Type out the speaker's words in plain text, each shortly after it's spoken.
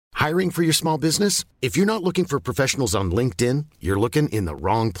Hiring for your small business? If you're not looking for professionals on LinkedIn, you're looking in the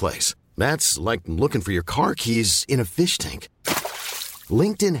wrong place. That's like looking for your car keys in a fish tank.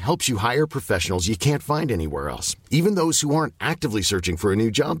 LinkedIn helps you hire professionals you can't find anywhere else, even those who aren't actively searching for a new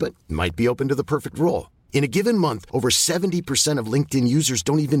job but might be open to the perfect role. In a given month, over 70% of LinkedIn users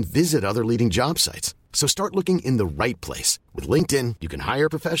don't even visit other leading job sites. So start looking in the right place. With LinkedIn, you can hire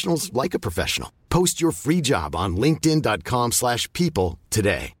professionals like a professional. Post your free job on linkedin.com/people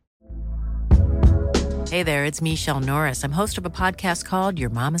today. Hey there, it's Michelle Norris. I'm host of a podcast called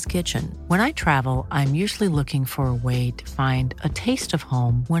Your Mama's Kitchen. When I travel, I'm usually looking for a way to find a taste of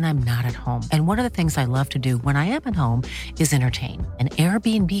home when I'm not at home. And one of the things I love to do when I am at home is entertain. And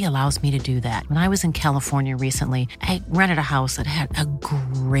Airbnb allows me to do that. When I was in California recently, I rented a house that had a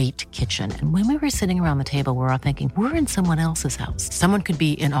great kitchen. And when we were sitting around the table, we're all thinking, we're in someone else's house. Someone could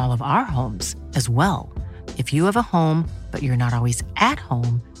be in all of our homes as well. If you have a home, but you're not always at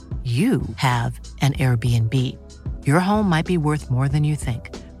home, you have an Airbnb. Your home might be worth more than you think.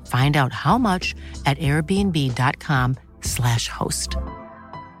 Find out how much at airbnb.com/host.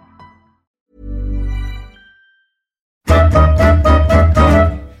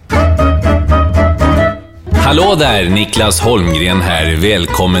 Hallå där, Niklas Holmgren här.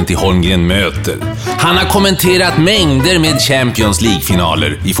 Välkommen till Holmgren möter. Han har kommenterat mängder med Champions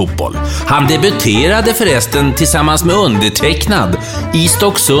League-finaler i fotboll. Han debuterade förresten tillsammans med undertecknad i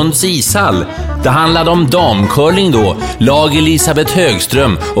Stocksunds ishall. Det handlade om damcurling då, lag Elisabeth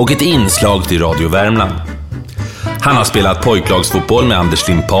Högström och ett inslag till Radio Värmland. Han har spelat pojklagsfotboll med Anders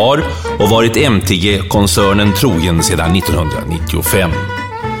Limpar och varit MTG-koncernen trogen sedan 1995.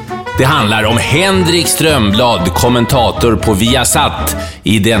 Det handlar om Henrik Strömblad, kommentator på Viasat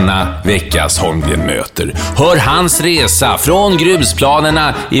i denna veckas Holmgren möter. Hör hans resa från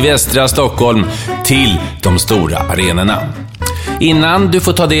grusplanerna i västra Stockholm till de stora arenorna. Innan du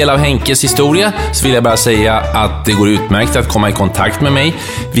får ta del av Henkes historia så vill jag bara säga att det går utmärkt att komma i kontakt med mig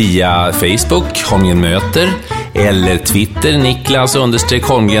via Facebook, Holmgren möter, eller Twitter,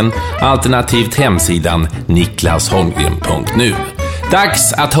 Niklas_Holmgren, alternativt hemsidan niklasholmgren.nu.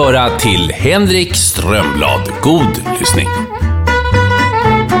 Dags att höra till Henrik Strömblad. God lyssning.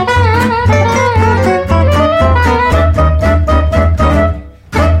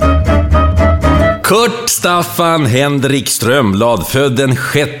 Kurt Staffan Henrik Strömblad, född den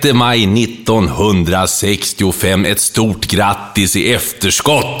 6 maj 1965. Ett stort grattis i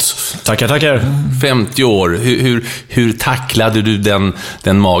efterskott. Tackar. 50 år. Hur tacklade du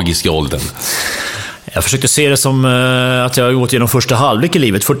den magiska åldern? Jag försökte se det som att jag har gått igenom första halvlek i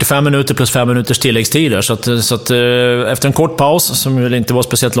livet. 45 minuter plus 5 minuters tilläggstid där. Så att efter en kort paus, som väl inte var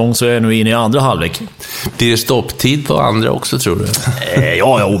speciellt lång, så är jag nu inne i andra halvlek. Blir det stopptid på andra också, tror du?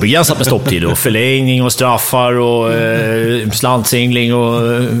 Ja, obegränsat med stopptid. Och förlängning och straffar och slantsingling och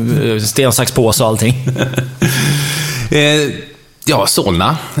stensaxpås och allting. Ja,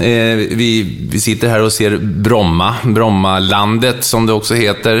 Solna. Vi sitter här och ser Brommalandet som det också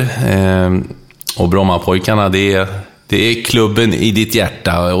heter. Och Brommapojkarna, det är klubben i ditt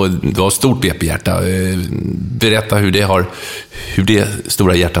hjärta, och du har stort BP-hjärta. Berätta hur det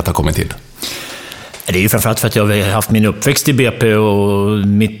stora hjärtat har kommit till. Det är ju framförallt för att jag har haft min uppväxt i BP, och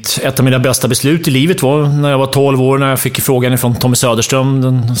ett av mina bästa beslut i livet var när jag var 12 år, när jag fick frågan från Tommy Söderström,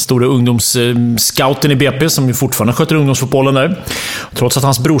 den stora ungdomsscouten i BP, som ju fortfarande sköter ungdomsfotbollen där. Trots att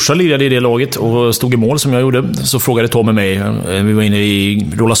hans brorsa lirade i det laget och stod i mål som jag gjorde, så frågade Tommy mig. Vi var inne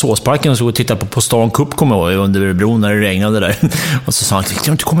i Rålambshovsparken och så tittade på Stan Cup, kommer jag ihåg, under bron när det regnade där. Och så sa han, kan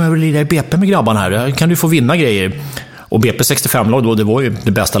du inte komma över och lira i BP med grabbarna här? Kan du få vinna grejer? Och BP 65-lag då, det var ju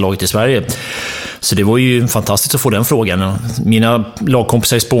det bästa laget i Sverige. Så det var ju fantastiskt att få den frågan. Mina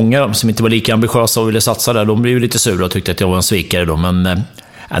lagkompisar i Spånga, som inte var lika ambitiösa och ville satsa där, de blev ju lite sura och tyckte att jag var en svikare då. Men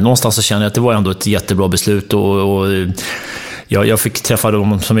någonstans så kände jag att det var ändå ett jättebra beslut. Och jag fick träffa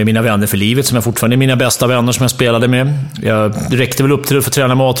dem som är mina vänner för livet, som är fortfarande mina bästa vänner som jag spelade med. Jag räckte väl upp till att få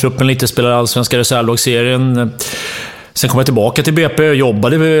träna med A-truppen lite, spela allsvenska reservlagsserien. Sen kom jag tillbaka till BP och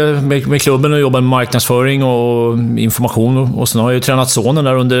jobbade med klubben och jobbade med marknadsföring och information. Och sen har jag ju tränat sonen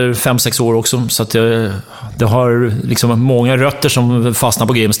där under 5-6 år också. Så att det har liksom många rötter som fastnar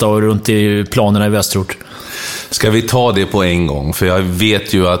på Grimsta och runt i planerna i Västerort. Ska vi ta det på en gång? För jag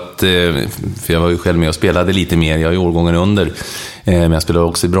vet ju att, för jag var ju själv med och spelade lite mer, jag är årgången under, men jag spelade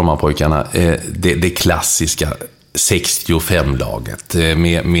också i Brommapojkarna, det klassiska 65-laget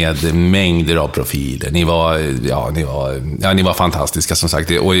med mängder av profiler. Ni var fantastiska som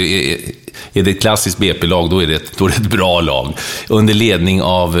sagt. Och är det ett klassiskt BP-lag, då är det ett bra lag under ledning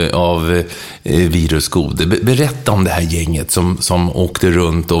av Virus Gode. Berätta om det här gänget som åkte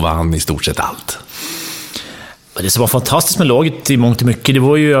runt och vann i stort sett allt. Det som var fantastiskt med laget i mångt och mycket, det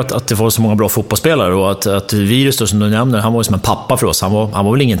var ju att det var så många bra fotbollsspelare, och att Virus då, som du nämner, han var ju som en pappa för oss. Han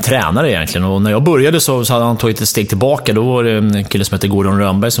var väl ingen tränare egentligen, och när jag började så hade han tagit ett steg tillbaka. Då var det en kille som hette Gordon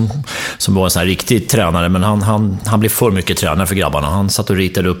Rönnberg som var en sån här riktig tränare, men han blev för mycket tränare för grabbarna. Han satt och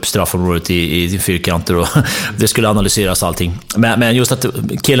ritade upp straffområdet i fyrkanter, och det skulle analyseras allting. Men just att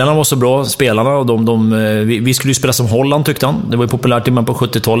killarna var så bra, spelarna, och vi skulle ju spela som Holland, tyckte han. Det var ju populärt i på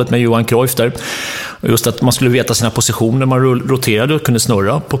 70-talet med Johan Cruyff där. Och just att man skulle veta sina positioner, man roterade och kunde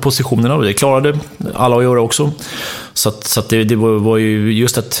snurra på positionerna, och det klarade alla att göra också. Så att det var ju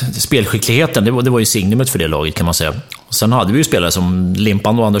just att spelskickligheten, det var ju signumet för det laget, kan man säga. Och sen hade vi ju spelare som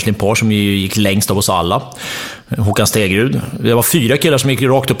Limpan och Anders Limpar som gick längst av oss alla. Håkan Stegrud. Det var 4 killar som gick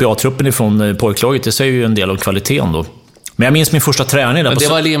rakt upp i A-truppen ifrån pojklaget. Det säger ju en del av kvaliteten då. Men jag minns min första träning där. Det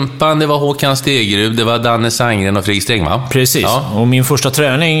var Limpan, det var Håkan Stegrud, det var Danne Sandgren och Fredrik Sträng, va? Precis, ja. Och min första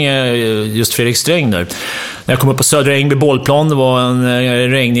träning, just Fredrik Sträng där. När jag kom upp på Södra Ängby bollplan, det var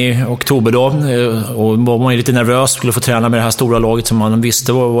en regnig oktoberdag, och var man lite nervös, skulle få träna med det här stora laget som man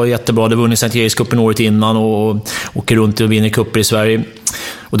visste var jättebra. Det vunnit Sankt Erikscupen året innan och åker runt och vinner kupper i Sverige.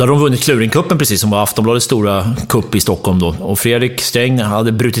 Och där hade de vunnit Kluringkuppen precis, som var Aftonbladets stora kupp i Stockholm då. Och Fredrik Sträng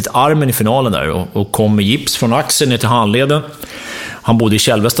hade brutit armen i finalen där och kom med gips från axeln ner till handleden. Han bodde i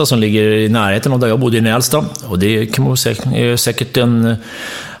Kälvesta som ligger i närheten av där jag bodde i Nälsta. Och det kan man säga, säkert en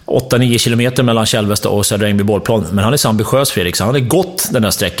 8-9 kilometer mellan Kälvesta och Södra Ängby bollplan. Men han är så ambitiös, Fredrik, så han hade gått den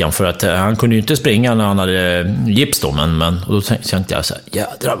här sträckan, för att han kunde ju inte springa när han hade gips då. Och då tänkte jag så här,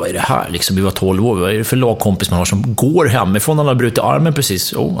 jädrar, vad är det här? Liksom, vi var 12 år, vad är det för lagkompis man har som går hemifrån? Han har brutit armen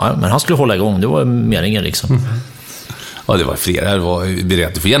precis. Men han skulle hålla igång, det var meningen liksom. Ja, det var flera.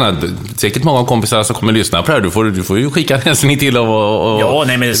 Du får gärna, säkert många kompisar som kommer lyssna på det här. Du får ju skicka en hälsning till och ja,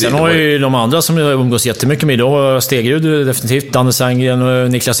 nej, men sen har ju de andra som jag umgås jättemycket med. Då har Stegrud definitivt, Danne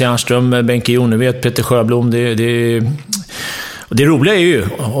Sandgren, Niklas Järnström, Benke Jonevet, Peter Sjöblom. Det roliga är ju,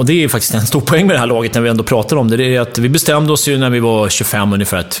 och det är faktiskt en stor poäng med det här laget när vi ändå pratar om det, det är att vi bestämde oss ju när vi var 25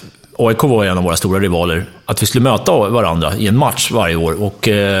 ungefär att AIK var en av våra stora rivaler, att vi skulle möta varandra i en match varje år. Och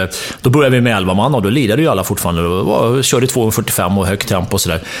då började vi med 11 man, och då lidade ju alla fortfarande och körde 2,45 och högt tempo och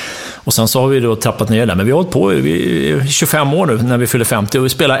sådär. Och sen så har vi då trappat ner där. Men vi har hållit på i 25 år nu när vi fyller 50. Och vi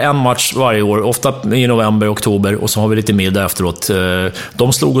spelar en match varje år, ofta i november och oktober. Och så har vi lite middag efteråt.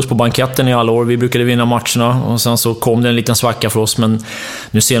 De slog oss på banketten i alla år. Vi brukade vinna matcherna. Och sen så kom det en liten svacka för oss. Men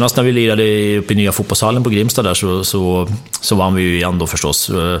nu senast när vi lirade uppe i nya fotbollshallen på Grimstad där så vann vi ju igen då förstås.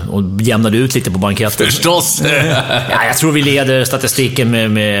 Och jämnade ut lite på banketten. Förstås! Ja, jag tror vi leder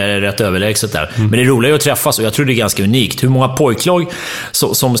statistiken med rätt överlägset där. Men det är roligt att träffas, och jag tror det är ganska unikt. Hur många pojklag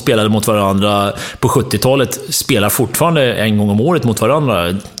som spelade mot varandra på 70-talet spelar fortfarande en gång om året mot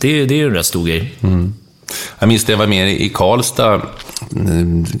varandra. Det är en rätt stor grej. Mm. Jag minns det, jag var med i Karlstad,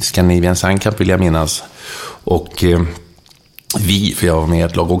 Scandinavian Sun Cup vill jag minnas. Och för jag var med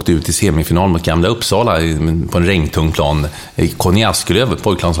ett lag, åkte ut i semifinal mot Gamla Uppsala på en regntung plan. Conny Askelöv,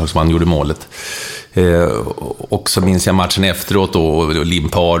 pojklandslag som han gjorde målet. Och så minns jag matchen efteråt då, och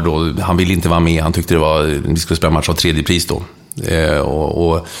Limpard då, han ville inte vara med, han tyckte vi skulle spela match av 3:e pris då.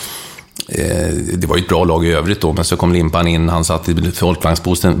 Det var ju ett bra lag i övrigt då, men så kom Limpan in, han satt i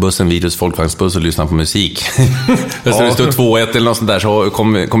folkvagnsbussen, Virus folkvagnsbuss, och lyssnade på musik. Ja. Så det stod 2-1 eller något sånt där, så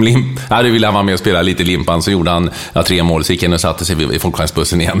kom Limpan, det ville han vara med och spela lite Limpan, så gjorde han 3 mål, så gick han och satte sig i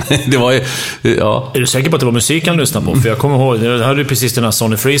folkvagnsbussen igen. Det var ju, ja. Är du säker på att det var musik han lyssnade på? För jag kommer ihåg, det hade ju precis den här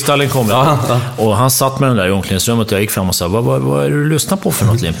Sonny Freestylen kommit. Ja. Och han satt med den där i omklädningsrummet, och jag gick fram och sa, vad är det du lyssnar på för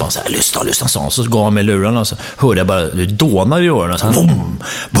något, Limpan? Så här, lyssna, sa han. Så gav han mig lurarna, och så hörde jag bara, det dånade i öronen, så här, bom,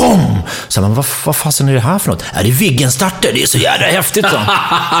 bom. Så men vad fasen är det här för något? Är det Viggen-starter? Det är så jävla häftigt.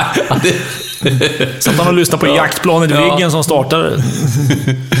 Så att han har lyssnat på jaktplanet Viggen som startade.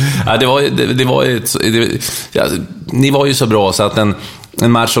 Ja, ni var ju så bra så att en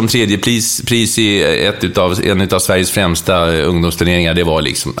match som 3:e pris i en utav Sveriges främsta ungdomsturneringar, det var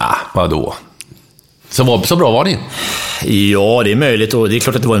liksom, vadå? Så bra var det. Ja, det är möjligt, och det är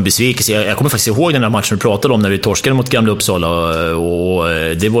klart att det var en besvikelse. Jag kommer faktiskt ihåg den här matchen du pratade om när vi torskade mot Gamla Uppsala, och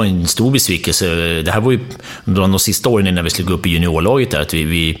det var en stor besvikelse. Det här var ju de sista åren innan vi skulle gå upp i juniorlaget där, att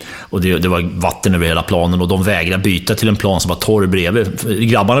och det var vatten över hela planen, och de vägrade byta till en plan som var torr bredvid.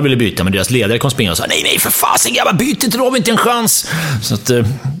 Grabbarna ville byta, men deras ledare kom springa och sa, nej för fasen grabbar, byt inte, då har vi inte en chans. Så att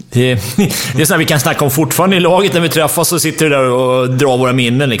det är så här vi kan snacka om fortfarande i laget när vi träffas och sitter där och drar våra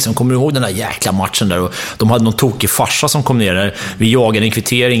minnen liksom. Kommer du ihåg den där jäkla matchen där? Och de hade någon tokig farsa som kom ner där. Vi jagade en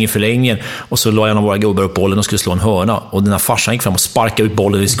kvittering i förlängningen, och så la en av våra gubbar upp bollen och skulle slå en hörna, och den här farsan gick fram och sparkade ut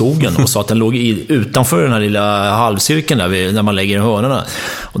bollen i skogen och sa att den låg utanför den här lilla halvcirkeln där man lägger hörnorna.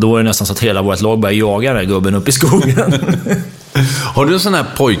 Och då var det nästan så att hela vårt lag började jaga den här gubben upp i skogen. Har du en sån här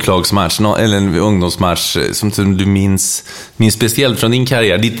pojklagsmatch eller en ungdomsmatch som du minns speciellt från din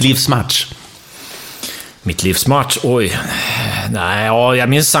karriär? Ditt livsmatch? Mitt livsmatch? Oj. Nej, ja, jag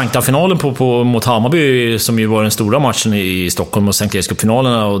minns Sankta-finalen mot Hammarby, som ju var den stora matchen i Stockholm, och Sankt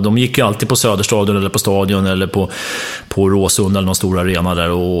Erikscup-finalerna. Och de gick ju alltid på Söderstadion eller på Stadion eller på Råsunda eller någon stor arena där.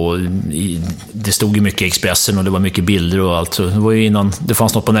 Och det stod ju mycket i Expressen och det var mycket bilder och allt. Så det var ju innan det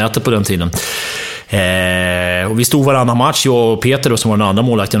fanns något på nätet på den tiden. Och vi stod varannan match, jag och Peter då, som var den andra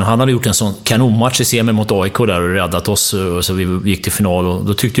målvakten, och han hade gjort en sån kanonmatch i semi mot AIK där och räddat oss, så vi gick till final, och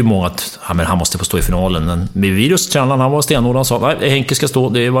då tyckte ju många att men han måste få stå i finalen. Men virustränaren, han var stenhård, han sa nej, Henke ska stå,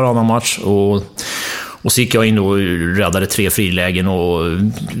 det är varannan match. Och så gick jag in och räddade 3 frilägen och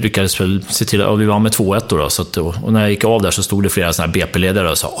lyckades väl se till att vi vann med 2-1 då. Så att, och när jag gick av där så stod det flera såna här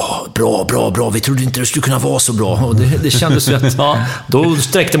BP-ledare och sa bra, vi trodde inte det skulle kunna vara så bra. Och det kändes rätt. Då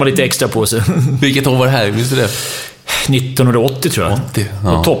sträckte man lite extra på sig. Vilket år var det här? Minns du det? 1980 tror jag. 80,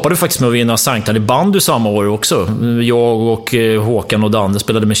 ja. Och toppade faktiskt med att vinna Sanktan i bandy samma år också. Jag och Håkan och Danne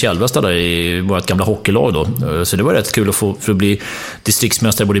spelade med Kjellvesta där i vårt gamla hockeylag då. Så det var rätt kul för att bli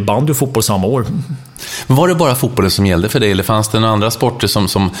distriktsmästare både i bandy och fotboll samma år. Men var det bara fotbollen som gällde för dig, eller fanns det några andra sporter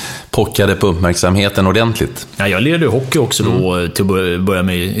som pockade på uppmärksamheten ordentligt? Ja, jag lirade hockey också då, till att börja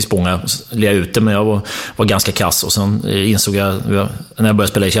med i Spånga. Lirade ute, men jag var ganska kass. Och sen insåg jag, när jag började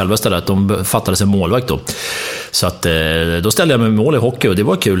spela i Kjellvesta där, att de fattades en målvakt då. Så att, då ställde jag mig mål i hockey, och det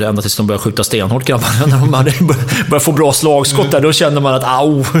var kul ända tills de började skjuta stenhårt grabbarna. När de började få bra slagskott där, då kände man att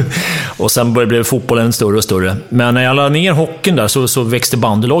au! Och sen blev fotbollen större och större. Men när jag lade ner hockeyn där så växte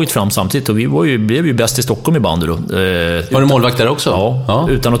bandylaget fram samtidigt, och vi blev ju bäst i Stockholm i bandy då. Var du målvakt där också? Ja,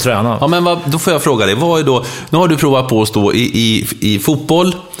 utan att träna. Ja, men då får jag fråga dig, vad är då, nu har du provat på att stå i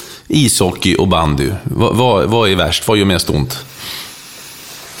fotboll, ishockey och bandy. Vad är värst? Vad gör mest ont?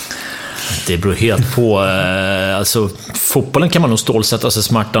 Det beror helt på. Alltså, fotbollen kan man nog stålsätta sig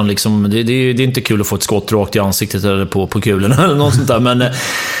smärtan. Liksom. Det är inte kul att få ett skott rakt i ansiktet eller på kulorna eller något sånt där. Men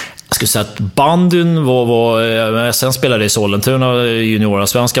jag skulle säga att bandyn var sen spelade i Sollentuna juniora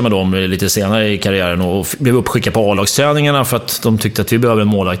svenska med dem lite senare i karriären och blev uppskickad på A-lagsträningarna för att de tyckte att vi behöver en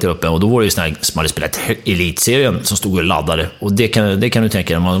målvakt där uppe. Och då var det ju såna här som hade spelat elitserien som stod och laddade. Och det kan du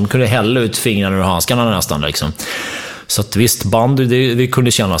tänka dig. Man kunde hälla ut fingrarna och handskarna nästan liksom. Så att visst, bandy, det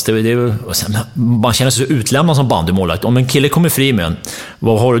kunde kännas. Man känner sig så utlämnad som bandymålvakt. Om en kille kommer fri med en,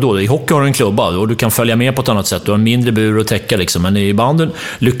 vad har du då? I hockey har du en klubba och du kan följa med på ett annat sätt. Du har en mindre bur att täcka liksom. Men i bandyn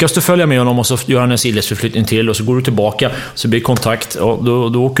lyckas du följa med honom och så gör han en sidledsförflyttning till och så går du tillbaka, så blir kontakt och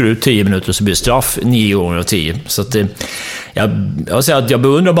då åker du ut 10 minuter och så blir det straff 9 gånger av 10. Så att jag säger att jag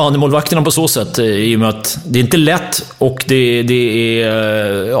beundrar bandymålvakterna på så sätt, i och med att det är inte lätt och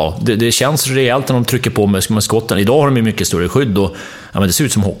det känns rejält när de trycker på med skotten. Idag har de mycket större skydd och men det ser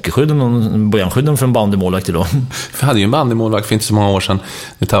ut som hockeyskydden och bojanskydden för en bandymålvakt idag. Vi hade ju en bandymålvakt för inte så många år sedan.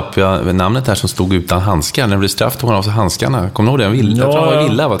 Nu tappade jag namnet här, som stod utan handskar. När det blev straff tog han av sig handskarna. Kommer du ihåg det? Jag tror han var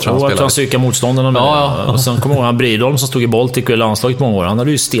Villa, tror han spelade. Han psykade motståndarna med. Och sen kommer jag ihåg han Bridholm som stod i Baltic och i landslaget många år. Han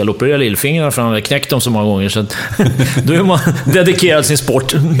hade ju stelopererade lillfingrar för han hade knäckt dem så många gånger. Så att, då är man dedikerad sin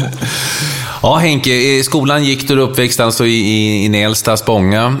sport. Ja, Henke, i skolan gick du uppväxt alltså i Nälsta,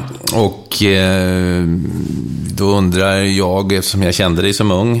 Spånga, och då undrar jag, eftersom jag kände dig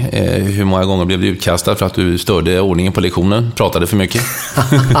som ung, hur många gånger blev du utkastad för att du störde ordningen på lektionen? Pratade för mycket?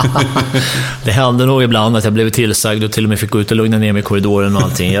 Det hände nog ibland att jag blev tillsagd och till och med fick gå ut och lugna ner mig i korridoren och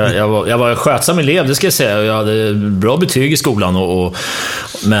allting. Jag var skötsam elev, det ska jag säga. Jag hade bra betyg i skolan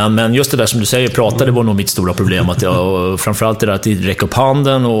men just det där som du säger, pratade var nog mitt stora problem. Att framförallt det där att räcka upp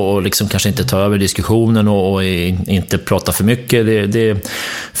handen och liksom kanske inte ta över diskussionen och inte prata för mycket. Det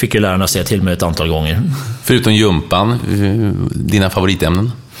fick ju lärarna säga till mig ett antal gånger. Förutom jumpan, dina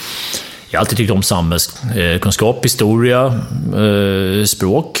favoritämnen? Jag har alltid tyckt om samhällskunskap, historia,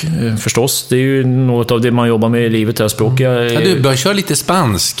 språk förstås. Det är ju något av det man jobbar med i livet. Här. Språk du börjar köra lite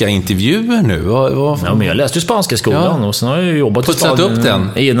spanska intervjuer nu. Ja, men jag läste ju spanska i skolan och sen har jag jobbat i Spanien. Upp den?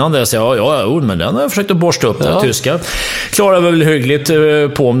 Innan dess, men den har jag försökt att borsta upp. Tyska klarar väl hyggligt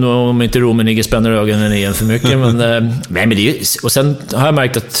på om inte Rummenigge spänner ögonen igen för mycket. Men och sen har jag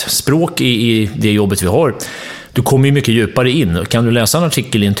märkt att språk i det jobbet vi har, du kommer ju mycket djupare in. Kan du läsa en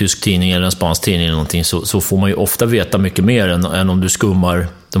artikel i en tysk tidning eller en spansk tidning eller någonting, så får man ju ofta veta mycket mer än om du skummar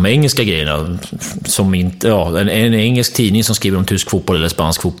de engelska grejerna. Som inte, en engelsk tidning som skriver om tysk fotboll eller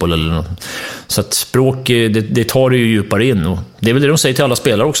spansk fotboll eller något. Så att språk, det tar det ju djupare in. Och det är väl det de säger till alla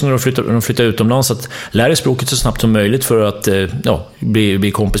spelare också när de flyttar utomlands, att lär dig språket så snabbt som möjligt för att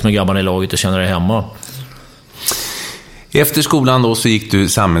bli kompis med grabbarna i laget och känna dig hemma. Efter skolan då så gick du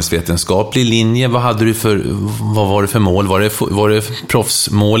samhällsvetenskaplig linje. Vad var det för mål? Var det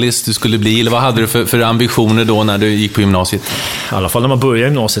proffsmålis du skulle bli? Eller vad hade du för ambitioner då när du gick på gymnasiet? I alla fall när man började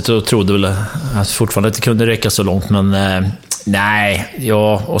gymnasiet så trodde väl att fortfarande inte kunde räcka så långt. Men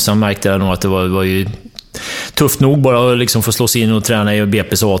och sen märkte jag nog att det var ju tufft nog bara att liksom få slå sig in och träna i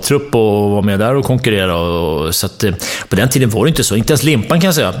BP's A-trupp och vara med där och konkurrera. Så att, på den tiden var det inte så. Inte ens Limpan kan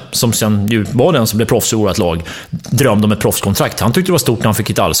jag säga, som sen ju var den som blev proffs i vårt lag, drömde om ett proffskontrakt. Han tyckte det var stort när han fick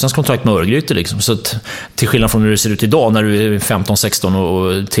ett allsvenskt kontrakt med Örgryte. Liksom. Så att, till skillnad från hur det ser ut idag när du är 15-16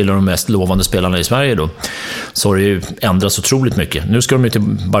 och tillhör de mest lovande spelarna i Sverige då, så har det ju ändrats otroligt mycket. Nu ska de ju till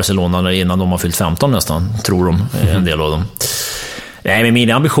Barcelona innan de har fyllt 15 nästan, tror de, en del av dem. Nej, men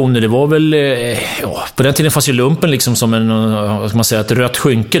mina ambitioner, det var väl... på den tiden fanns ju lumpen liksom som ett rött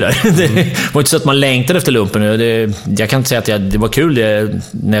skynke där. Det var inte så att man längtade efter lumpen. Jag kan inte säga att det var kul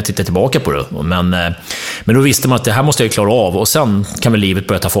när jag tittade tillbaka på det. Men då visste man att det här måste jag klara av. Och sen kan väl livet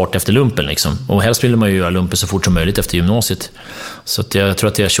börja ta fart efter lumpen. Liksom. Och helst ville man ju göra lumpen så fort som möjligt efter gymnasiet. Så att jag tror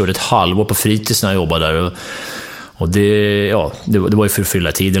att jag körde ett halvår på fritids när jag jobbade där. Och det var ju för att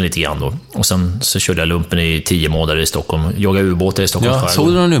fylla tiden lite grann då. Och sen så körde jag lumpen i 10 månader i Stockholm. Jagade ubåtar i Stockholm. Ja, såg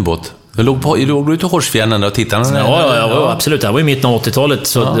du någon ubåt? Du låg ute i Horsfjärden och tittade? Ja, absolut. Det här var i mitten av 80-talet.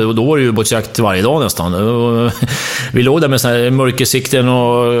 Så då var det ubåtsjakt varje dag nästan. Vi låg där med såna här mörkersikten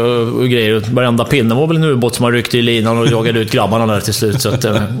och grejer. Varenda pinne var väl en ubåt som man ryckte i linan och jagade ut grabbarna där till slut. Så att,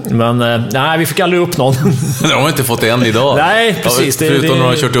 men nej, vi fick aldrig upp någon. De har inte fått en idag. Nej, precis. Förutom när de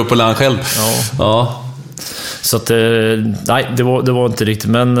har kört upp på land själv. Ja. Så att, nej, det var inte riktigt,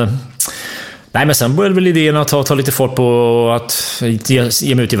 men sen började väl idén att ta lite fart på att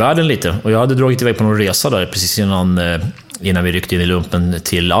ge mig ut i världen lite. Och jag hade dragit iväg på någon resa där precis innan vi ryckte in i lumpen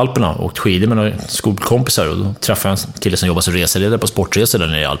till Alperna och skidor med några skolkompisar. Och då träffade jag en kille som jobbar som reseledare på sportresor där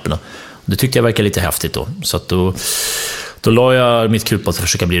nere i Alperna. Och det tyckte jag verkade lite häftigt då. Så att då la jag mitt krut på att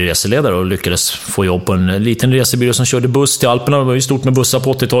försöka bli reseledare och lyckades få jobb på en liten resebyrå som körde buss till Alperna. Det var ju stort med bussar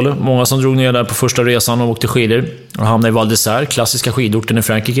på 80-talet. Många som drog ner där på första resan och åkte skidor. Och hamnade i Val d'Isère, klassiska skidorten i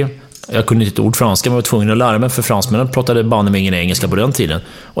Frankrike. Jag kunde inte ett ord franska, men var tvungen att lära mig, för fransmännen pratade banne med ingen engelska på den tiden.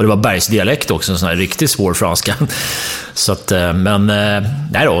 Och det var bergsdialekt också, en sån här riktigt svår franska. Så att, så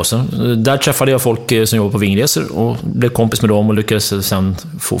där träffade jag folk som jobbar på Vingresor och blev kompis med dem och lyckades sen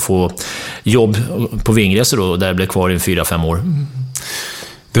få jobb på Vingresor då, och där blev kvar i 4-5 år.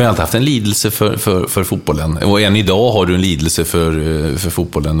 Du har alltid haft en lidelse för fotbollen. Och än idag har du en lidelse för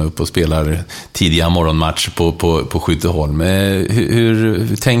fotbollen och spelar tidiga morgonmatch på Skytteholm.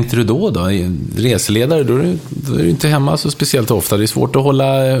 Hur tänkte du då? Reseledare, då är du inte hemma så speciellt ofta. Det är svårt att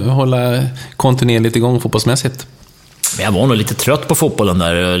hålla kontinuerligt igång fotbollsmässigt. Jag var nog lite trött på fotbollen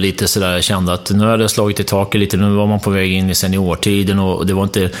där, lite sådär, jag kände att nu hade jag slagit i taket lite, nu var man på väg in i seniortiden och det var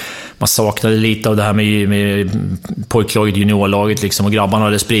inte, man saknade lite av det här med pojklaget, juniorlaget liksom, och grabbarna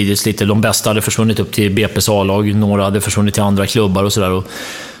hade spridits lite, de bästa hade försvunnit upp till BP's A-lag, några hade försvunnit till andra klubbar och sådär.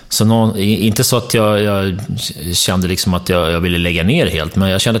 Så inte så att jag kände liksom att jag ville lägga ner helt, men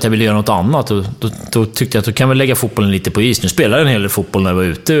jag kände att jag ville göra något annat och då tyckte jag att då kan vi lägga fotbollen lite på is. Nu spelar jag en hel del fotboll när jag var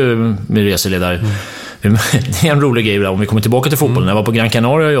ute med reseledare. Det är en rolig grej om vi kommer tillbaka till fotbollen. När jag var på Gran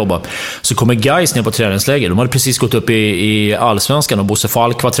Canaria och jobbade så kommer Gais ner på träningsläger. De hade precis gått upp i Allsvenskan och Bosse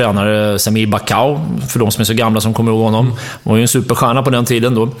Falk var tränare, Samir Bakau, för de som är så gamla som kommer ihåg honom. Han var ju en superstjärna på den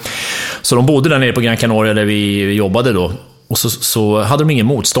tiden då. Så de bodde där nere på Gran Canaria där vi jobbade då. Och så hade de ingen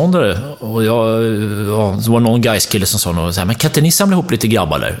motståndare. Och så var någon Gais-kille som sa något så här, men kan inte ni samla ihop lite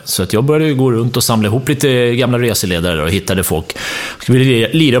grabbar där? Så att jag började gå runt och samla ihop lite gamla reseledare och hittade folk. Vi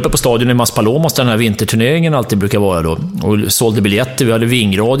lirade uppe på stadion i Maspalomas där den här vinterturneringen alltid brukar vara då. Och sålde biljetter, vi hade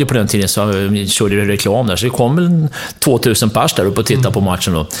vingradio på den tiden så vi körde reklam där. Så det kom väl 2000 pers där uppe och tittade på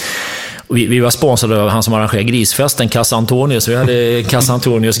matchen då. Vi var sponsrade av han som arrangerade grisfesten, Casa Antonius. Vi hade Casa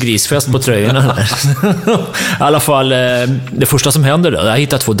Antonius grisfest på tröjorna. I alla fall, det första som hände då, jag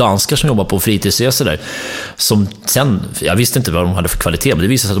hittade 2 danskar som jobbar på fritidsresor där. Som sen, jag visste inte vad de hade för kvalitet, men det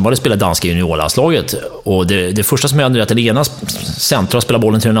visade sig att de hade spelat danska juniorlandslaget. Och det första som hände är att den ena centra spelar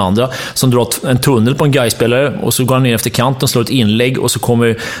bollen till den andra, som drar en tunnel på en Gais-spelare och så går han ner efter kanten, slår ett inlägg och så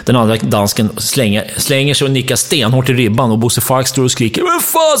kommer den andra dansken slänger sig och nickar stenhårt i ribban och Bosse Falk står och skriker, men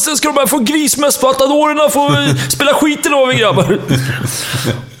fan, sen ska de här få grismästfatadorerna få spela skiten av er grabbar.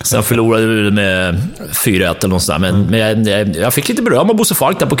 Sen förlorade vi med 4-1 eller något sådär. Men jag fick lite beröm av Bosse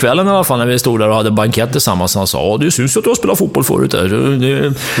Falk där på kvällen i alla fall när vi stod där och hade bankett tillsammans. Han sa, det syns att du har spelat fotboll förut där.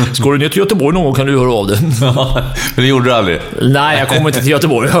 Ska du ner till Göteborg någon gång kan du höra av det. Ja, men det gjorde du aldrig? Nej, jag kom inte till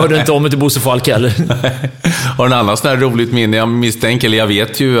Göteborg. Jag hörde inte om det till Bosse Falk heller. Har en annan sån här roligt minne? Jag misstänker, eller jag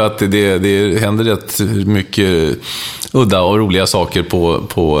vet ju att det händer rätt mycket udda och roliga saker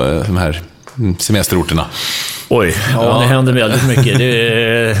på de här semesterorterna. Oj, ja, det händer väldigt mycket. Det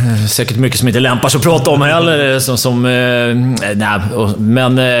är säkert mycket som inte lämpar sig att prata om heller.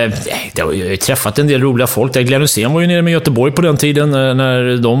 Men jag har ju träffat en del roliga folk. Glenn Hysén var ju nere med Göteborg på den tiden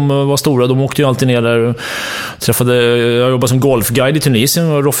när de var stora. De åkte ju alltid ner där och jag jobbade som golfguide i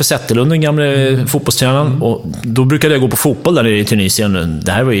Tunisien och Roffe Zetterlund, den gamla fotbollstränaren. Och då brukade jag gå på fotboll där nere i Tunisien.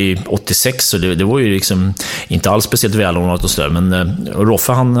 Det här var ju 86, så det var ju liksom inte alls speciellt välordnat och sådär. Men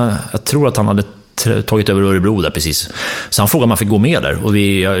Roffe, jag tror att han hade tagit över Örebro där precis. Så han frågade om man fick gå med där. Och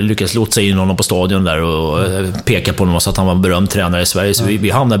jag lyckades lotsa in honom på stadion där och peka på honom så att han var en berömd tränare i Sverige. Så vi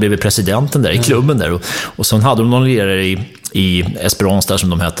hamnade bredvid presidenten där i klubben där. Och sen hade de någon lirare i Esperance där som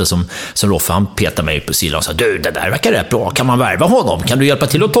de hette, som Roffe, han petade mig på sidan och sa: du, det där verkar rätt bra, kan man värva honom? Kan du hjälpa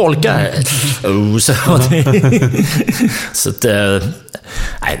till att tolka? Så att,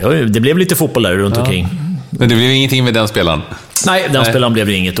 det blev lite fotboll där runt omkring. Men det blev ingenting med den spelaren? Nej, den spelaren blev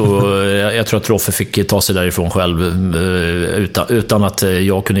det inget, och jag tror att Roffe fick ta sig därifrån själv utan att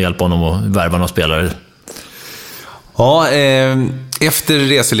jag kunde hjälpa honom att värva någon spelare. Ja, efter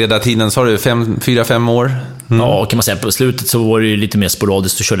reseledartiden så har du 4-5 år. Ja, kan man säga. På slutet så var det ju lite mer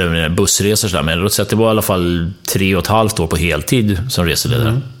sporadiskt, du körde med bussresor så där, men låt säga att det var i alla fall 3,5 år på heltid som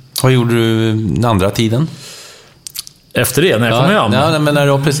reseledare. Vad gjorde du den andra tiden? Efter det, när jag kom hem? Ja, men när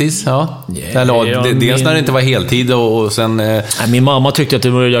det dels när det inte var heltid och sen... Min mamma tyckte att det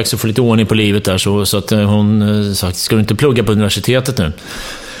var dags att få lite ordning på livet där, så att hon sa: ska du inte plugga på universitetet nu?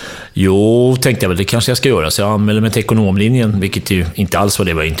 Jo, tänkte jag väl, det kanske jag ska göra. Så jag anmälde mig till ekonomlinjen, vilket ju inte alls var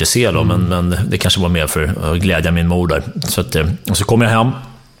det jag var intresserad av, men det kanske var mer för att glädja min mor där. Så att, och så kom jag hem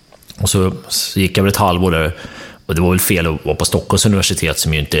och så gick jag väl ett halvår där. Och det var väl fel att vara på Stockholms universitet,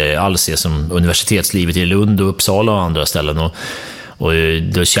 som ju inte alls är som universitetslivet i Lund och Uppsala och andra ställen. Och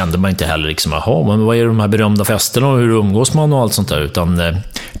då kände man inte heller liksom, men vad är de här berömda festerna och hur umgås man och allt sånt där. Utan,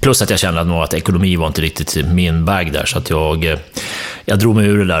 plus att jag kände nog att ekonomi var inte riktigt min väg där. Så att jag drog mig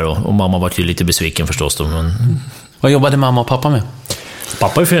ur det där, och mamma var ju lite besviken förstås då. Men... Vad jobbade mamma och pappa med?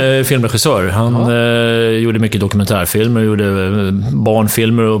 Pappa är filmregissör. Han gjorde mycket dokumentärfilmer, gjorde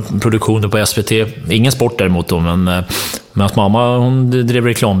barnfilmer och produktioner på SVT. Ingen sport däremot då, men att mamma, hon drev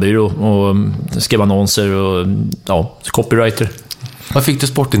reklambyrå och skrev annonser och copywriter. Vad fick du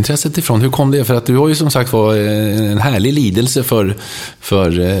sportintresset ifrån? Hur kom det? För att du har ju som sagt var en härlig lidelse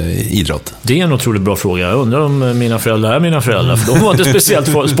för idrott. Det är en otroligt bra fråga. Jag undrar om mina föräldrar är mina föräldrar, för de var inte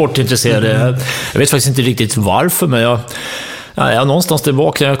speciellt sportintresserade. Jag vet faktiskt inte riktigt varför, men jag någonstans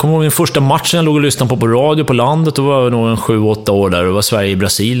tillbaka. Jag kommer ihåg min första matchen jag låg och lyssnade på radio på landet. Då var jag nog 7-8 år där. Det var Sverige i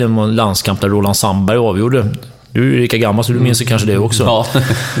Brasilien och en landskamp där Roland Sandberg avgjorde. Du är lika gammal så du minns kanske det också. Ja.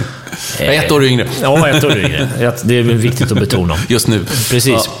 1 år yngre. Ja, 1 år yngre. Det är viktigt att betona. Just nu. Precis.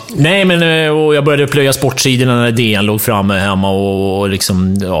 Ja. Nej, men och jag började plöja sportsidorna när DN låg framme hemma och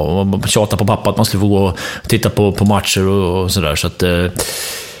liksom tjata på pappa att man skulle få gå och titta på matcher och sådär. Så att...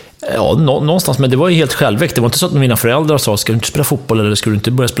 någonstans, men det var ju helt självväckt. Det var inte så att mina föräldrar sa: ska du inte spela fotboll eller ska du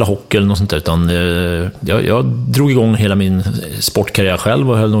inte börja spela hockey eller något sånt där, utan jag drog igång hela min sportkarriär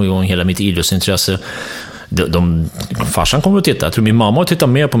själv och höll nog igång hela mitt idrottsintresse. Farsan kommer att titta. Jag tror min mamma har tittat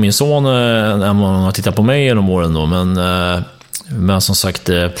mer på min son än vad hon har tittat på mig genom åren då, men som sagt,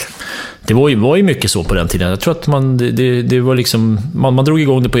 det var ju mycket så på den tiden. Jag tror att det var liksom, man drog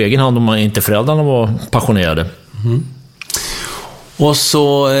igång det på egen hand om man inte föräldrarna var passionerade. Mm. Och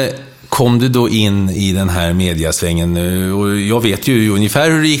så kom du då in i den här mediasvängen, och jag vet ju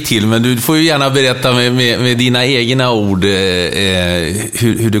ungefär hur det gick till, men du får ju gärna berätta med dina egna ord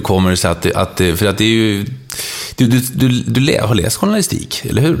hur det kommer sig att för att det är ju du har läst journalistik,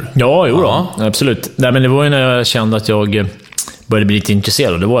 eller hur? Ja, absolut. Nej, men det var ju när jag kände att jag började bli lite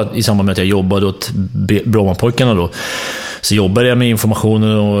intresserad, och det var i samband med att jag jobbade åt Brommapojkarna då. Så jobbade jag med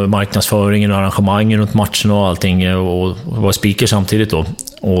informationen och marknadsföringen och arrangemangen runt matchen och allting, och var speaker samtidigt då.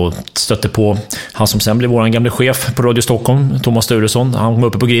 Och stötte på han som sen blev vår gamla chef på Radio Stockholm, Thomas Sturesson. Han kom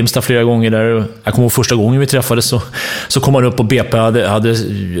uppe på Grimsta flera gånger där. Jag kommer ihåg första gången vi träffades så kom han upp, och BP hade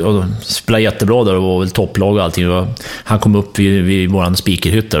spelat jättebra där och var väl topplag och allting. Han kom upp vid våran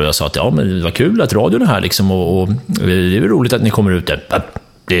speakerhytt och jag sa att men det var kul att radion är här liksom, och det är roligt att ni kommer ut där.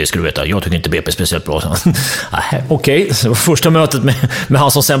 Det skulle du veta, jag tycker inte BP är speciellt bra. Okej, så det var första mötet med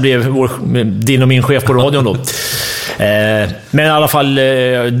han som sen blev din och min chef på radion då. Men i alla fall,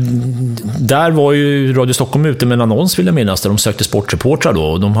 där var ju Radio Stockholm ute med en annons, vill jag minnas, där de sökte sportreportrar då.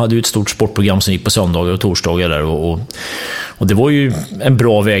 Och de hade ju ett stort sportprogram som gick på söndagar och torsdagar där. Och det var ju en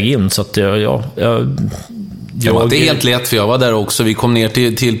bra väg in, så att det var inte helt lätt, för jag var där också. Vi kom ner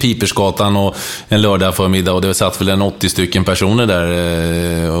till Pipersgatan och en lördag förmiddag, och det satt väl en 80 stycken personer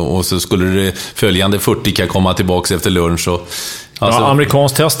där, och så skulle det följande 40 komma tillbaka efter lunch, och Alltså,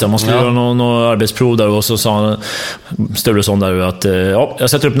 amerikanskt test. Man skulle göra någon arbetsprov där och så sa han Sturesson där att jag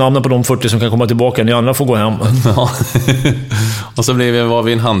sätter upp namnen på de 40 som kan komma tillbaka. Ni andra får gå hem. Ja. Och så var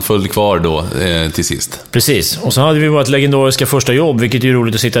vi en handfull kvar då till sist. Precis. Och så hade vi vårt legendariska första jobb, vilket är ju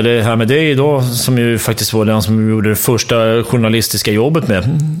roligt att sitta här med dig idag, som ju faktiskt var den som gjorde det första journalistiska jobbet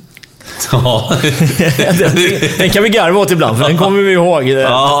med. Ja. Den kan vi garva åt ibland, för den kommer vi ihåg.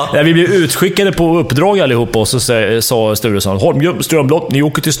 När vi blev utskickade på uppdrag allihopa, och så sa Sturesson: Holmgren, Strömblott, ni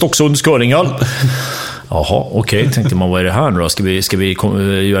åker till Stocksunds curlinghall. Jaha, okej, tänkte man, vad är det här nu då? Ska vi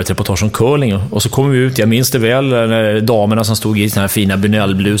göra ett reportage om curling? Och så kommer vi ut, jag minns det väl, när damerna som stod i såna här fina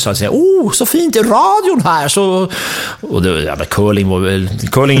Bunell-blusar säger: så fint i radion här. Så... Och det, men curling var väl...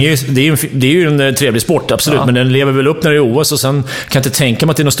 Curling det är ju en trevlig sport, absolut, men den lever väl upp när det är OS, och sen kan jag inte tänka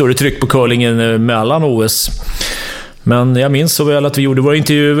mig att det är något större tryck på curlingen mellan OS. Men jag minns så väl att vi gjorde våra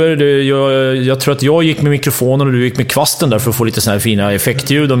intervjuer. Jag tror att jag gick med mikrofonen och du gick med kvasten där för att få lite såna här fina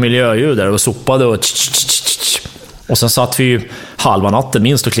effektljud och miljöljud där, och sopade och sen satt vi halva natten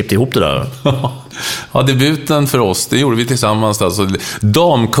minst och klippte ihop det där. Ja, debuten för oss, det gjorde vi tillsammans. Alltså,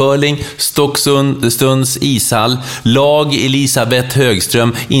 damcurling, Stocksunds ishall, lag Elisabeth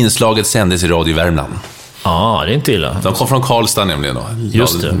Högström. Inslaget sändes i Radio Värmland. Ja, det är inte illa. De kom från Karlstad nämligen då.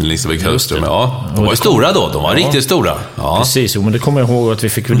 Just det. Elisabeth Högström, ja. De var ju stora då, de var riktigt stora. Ja. Precis, men det kommer jag ihåg att vi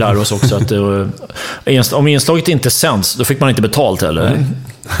fick lära oss också att om inslaget inte sänds, då fick man inte betalt heller.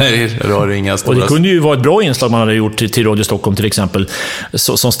 Nej, det var inga stora. Och det kunde ju vara ett bra inslag man hade gjort till Radio Stockholm till exempel,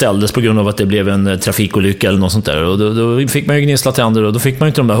 som ställdes på grund av att det blev en trafikolycka eller något sånt där. Och då fick man ju gnissla tänder, och då fick man ju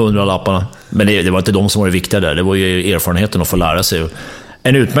inte de där 100-lapparna. Men det var inte de som var det viktiga där, det var ju erfarenheten att få lära sig.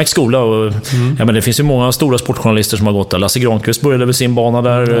 En utmärkt skola, och men det finns ju många stora sportjournalister som har gått där. Lasse Granqvist började väl sin bana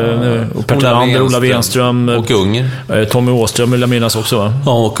där, och Petter Lander, Ola Wenström och Unger. Tommy Åström vill jag minnas också, va?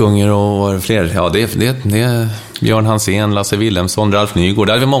 Ja, och Unger och fler. Ja, det Björn Hansén, Lasse Wilhelmsson, Ralf Nygård.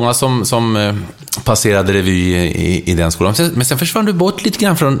 Det var många som passerade revy i den skolan. Men sen försvann du bort lite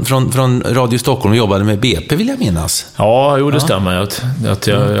grann från Radio Stockholm och jobbade med BP, vill jag minnas. Ja, jo, det stämmer. Att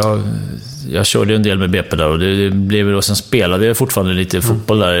jag körde en del med BP där, och det blev väl, och sen spelade jag fortfarande lite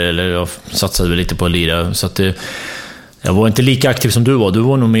fotboll där, eller jag satsade väl lite på att lira, så att jag var inte lika aktiv som du var. Du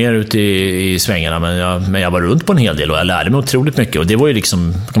var nog mer ute i svängarna, men jag var runt på en hel del och jag lärde mig otroligt mycket, och det var ju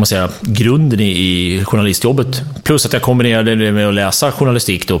liksom, kan man säga, grunden i journalistjobbet. Plus att jag kombinerade det med att läsa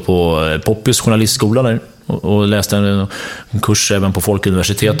journalistik då på Poppius journalistskola där, och läste en kurs även på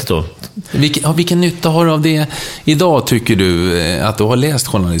Folkuniversitetet då. Vilken nytta har du av det idag, tycker du, att du har läst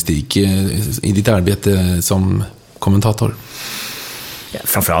journalistik i ditt arbete som kommentator? Ja,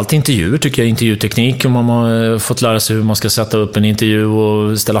 framförallt intervjuer, tycker jag. Intervjuteknik, om man har fått lära sig hur man ska sätta upp en intervju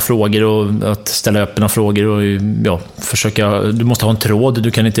och ställa frågor, och att ställa öppna frågor, och försöka. Du måste ha en tråd,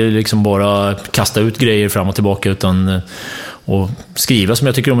 du kan inte liksom bara kasta ut grejer fram och tillbaka, utan och skriva som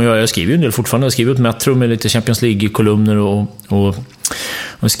jag tycker om att göra. Jag skriver ju en del fortfarande. Jag skriver ett Metro med lite Champions League-kolumner och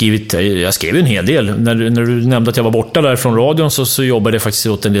jag skrev en hel del. När du nämnde att jag var borta där från radion, så jobbade jag faktiskt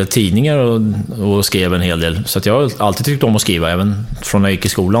åt en del tidningar och skrev en hel del. Så att jag har alltid tyckt om att skriva, även från när jag gick i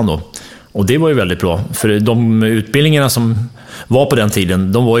skolan då. Och det var ju väldigt bra, för de utbildningarna som var på den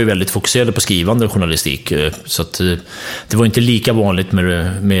tiden, de var ju väldigt fokuserade på skrivande journalistik, så att det var inte lika vanligt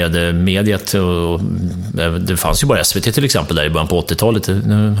med mediet, och det fanns ju bara SVT till exempel där i början på 80-talet.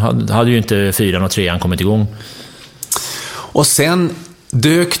 Nu hade ju inte 4:an och 3:an kommit igång. Och sen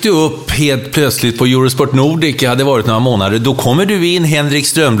dök du upp helt plötsligt på Eurosport Nordic. Det hade varit några månader. Då kommer du in, Henrik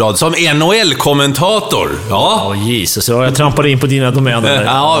Strömblad, som NHL-kommentator. Ja, Jesus, jag trampade in på dina domäner.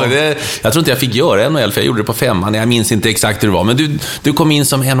 Ja, jag tror inte jag fick göra NHL, för jag gjorde det på 5:an. Jag minns inte exakt hur det var, men du kom in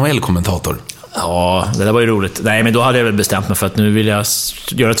som NHL-kommentator. Ja, det där var ju roligt. Nej, men då hade jag väl bestämt mig för att nu vill jag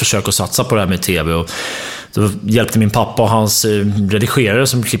göra ett försök att satsa på det här med tv, och då hjälpte min pappa och hans redigerare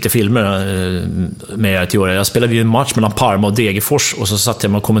som klippte filmer med att göra. Jag spelade ju en match mellan Parma och Degerfors, och så satt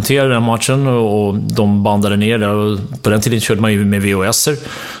jag med och kommenterade den matchen, och de bandade ner där, och på den tiden körde man ju med VHS-er.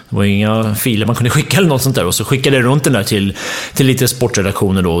 Det var inga filer man kunde skicka eller något sånt där, och så skickade jag runt den där till lite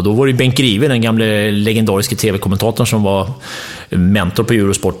sportredaktioner då. Och då var det Bengt Grive, den gamla legendariska tv-kommentatorn, som var mentor på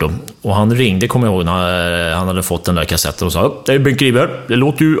Eurosport då. Och han ringde, kommer jag ihåg, när han hade fått den där kassetten, och sa: det är Bengt Grive här, det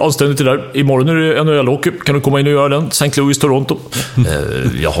låter ju anständigt det där. Imorgon är det NHL-åker, kan du komma in och göra den? St. Louis, Toronto.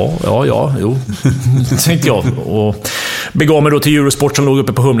 Jaha, jo, tänkte jag. begav mig då till Eurosport som låg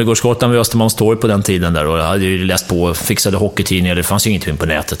uppe på Humlegårdsgatan vid Östermalmstorg på den tiden där, och jag hade ju läst på, fixade hockeytidningar. Det fanns ju ingenting på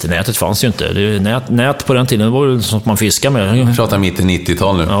nätet. Nätet fanns ju inte. Nät på den tiden var det sånt man fiskade med. Jag pratar mitt i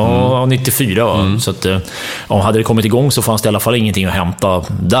 90-tal nu. Ja, 94 va. Så att, hade det kommit igång så fanns det i alla fall ingenting att hämta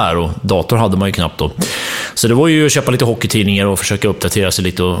där, och dator hade man ju knappt då. Så det var ju att köpa lite hockeytidningar och försöka uppdatera sig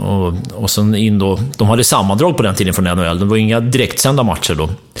lite, och sen in då, de hade sammandrag på den tiden från NHL. Det var inga direktsända matcher då.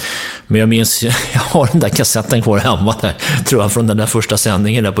 Men jag minns, jag har den där kassetten kvar hemma där, tror jag, från den där första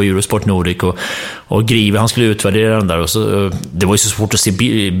sändningen där på Eurosport Nordic, och Grive, han skulle utvärdera den där, och så, det var ju så svårt att se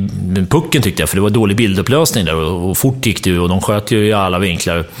pucken tyckte jag, för det var dålig bildupplösning där, och fort gick det ju, och de sköt ju i alla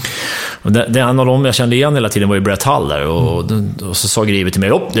vinklar. Och det en av dem jag kände igen hela tiden var ju Brett Hull där, och så sa Grive till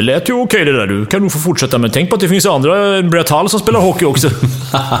mig, det lät ju okej det där, du kan nog få fortsätta, men tänk på att det finns andra än Brett Hull som spelar hockey också.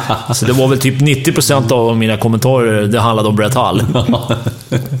 Så det var väl typ 90% av mina kommentarer, det handlade om Brett Hull.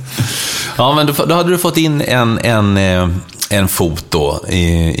 Ja, men då hade du fått in en fot då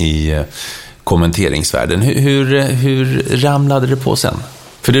i kommenteringsvärlden. Hur ramlade det på sen?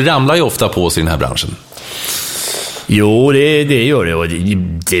 För det ramlar ju ofta på sig i den här branschen. Jo, det gör det. Och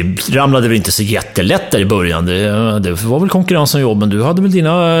det ramlade väl inte så jättelätt där i början. Det var väl konkurrens om jobben. Du hade väl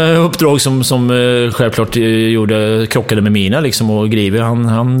dina uppdrag som självklart krockade med mina. Liksom, och Grive,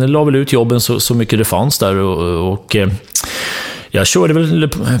 han la väl ut jobben så mycket det fanns där. Och jag körde väl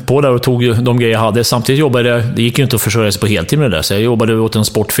på där och tog de grejer jag hade. Samtidigt jobbade jag, det gick ju inte att försörja sig på heltid med det där. Så jag jobbade åt en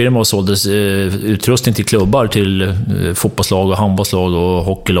sportfirma och sålde utrustning till klubbar, till fotbollslag och handbollslag och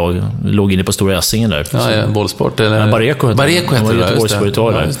hockeylag. Låg inne på Stora Essingen där. Ja, bollsport eller? Bareko heter det.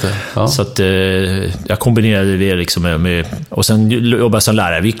 Göteborgsföretag där. Ja. Så att jag kombinerade det liksom med, och sen jobbade jag som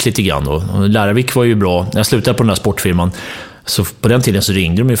lärarvik lite grann då. Och lärarvik var ju bra. När jag slutade på den här sportfirman, så på den tiden så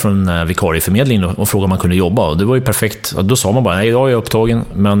ringde de från vikarieförmedlingen och frågade om man kunde jobba, och det var ju perfekt. Då sa man bara, nej, idag är jag upptagen,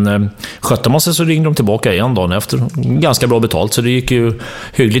 men skötte man sig så ringde de tillbaka igen dagen efter. Ganska bra betalt, så det gick ju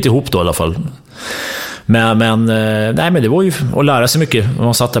hyggligt ihop då i alla fall. Men det var ju att lära sig mycket.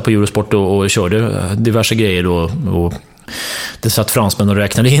 Man satt där på Eurosport och körde diverse grejer då, och det satt fransmän och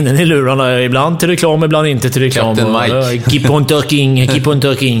räknade in i lurarna, ibland till reklam, ibland inte till reklam. Keep on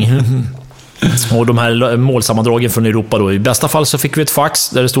talking. Och de här målsammandragen från Europa då, i bästa fall så fick vi ett fax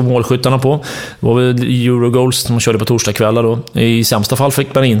där det stod målskyttarna på. Det var väl Eurogoals som man körde på torsdagskvällar då. I sämsta fall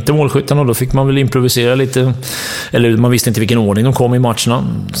fick man inte målskyttarna, och då fick man väl improvisera lite, eller man visste inte vilken ordning de kom i matcherna.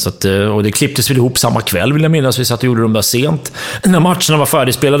 Så att, och det klipptes väl ihop samma kväll, vill jag minnas. Vi satt och gjorde dem där sent. När matcherna var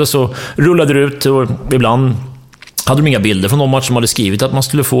färdigspelade så rullade det ut, och ibland hade de inga bilder från de matcher som hade skrivit att man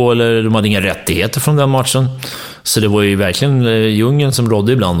skulle få, eller de hade inga rättigheter från den matchen. Så det var ju verkligen djungeln som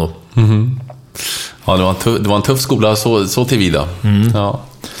rådde ibland då. Mm-hmm. Ja, det var en tuff skola så tillvida. Ja.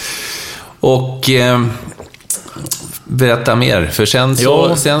 Och berätta mer, för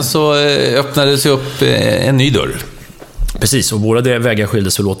sen så öppnade det sig upp en ny dörr. Precis, och våra vägar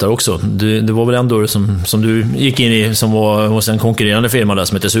skildes väl åt där också. Det var väl en dörr som du gick in i, som var hos en konkurrerande firma där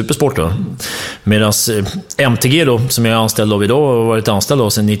som heter Supersport då. Medan MTG då, som jag är anställd av idag och har varit anställd av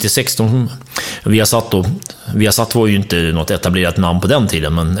sedan 96, Viasat var ju inte något etablerat namn på den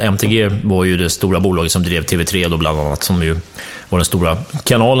tiden, men MTG var ju det stora bolaget som drev TV3 då bland annat, som ju var den stora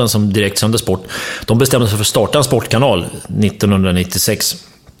kanalen som direkt sände sport. De bestämde sig för att starta en sportkanal 1996,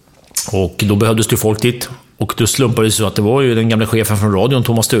 och då behövdes det folk dit. Och då slumpade det så att det var ju den gamla chefen från radion,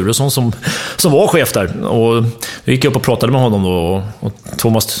 Thomas Sturesson, som var chef där. Och vi gick upp och pratade med honom då, och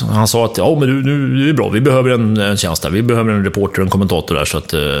Thomas, han sa att ja, men nu är det bra, vi behöver en tjänst där, vi behöver en reporter och en kommentator där, så att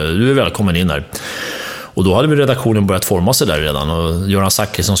du är välkommen in där. Och då hade vi redaktionen börjat forma sig där redan, och Göran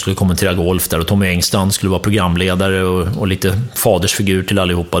Zachrisson skulle kommentera golf där, och Tommy Engstrand skulle vara programledare och lite fadersfigur till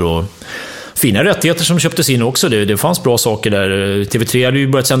allihopa då. Fina rättigheter som köptes in också. Det fanns bra saker där. TV3 hade ju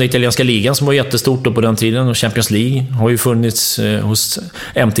börjat sända italienska ligan som var jättestort då på den tiden, och Champions League har ju funnits hos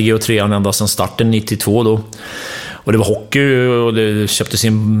MTG och Trean ända sedan starten 92 då. Och det var hockey, och det köptes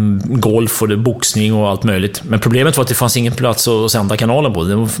in golf och det boxning och allt möjligt. Men problemet var att det fanns ingen plats att sända kanalen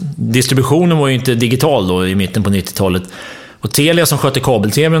på. Distributionen var ju inte digital då i mitten på 90-talet. Och Telia som skötte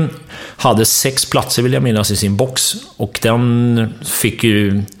kabel-tvn hade 6 platser, vill jag minnas, i sin box. Och den fick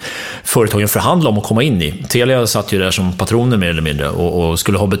ju företagen förhandla om att komma in i. Telia satt ju där som patroner mer eller mindre och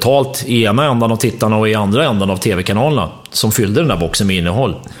skulle ha betalt i ena ändan av tittarna och i andra ändan av tv-kanalerna som fyllde den där boxen med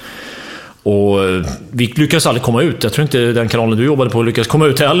innehåll. Och vi lyckades aldrig komma ut. Jag tror inte den kanalen du jobbade på lyckades komma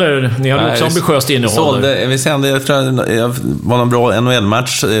ut heller. Ni hade också ambitiöst innehåll. Vi sände, jag tror det var en bra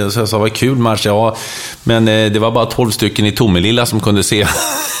NHL-match, så jag sa det var en kul match, ja. Men det var bara 12 stycken i Tomelilla som kunde se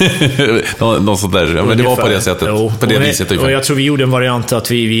något sånt där. Men det var på det sättet. På det viset. Och jag tror vi gjorde en variant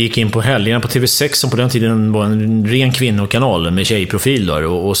att vi gick in på helgerna på TV6, som på den tiden var en ren kvinnokanal med tjejprofil där,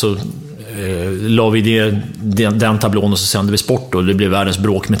 och så la vi den tablån och så sände vi sport och det blev världens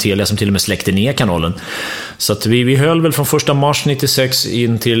bråk med Telia som till och med släckte ner kanalen. Så att vi höll väl från 1 mars 96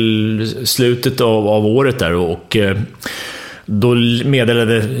 in till slutet av året där och då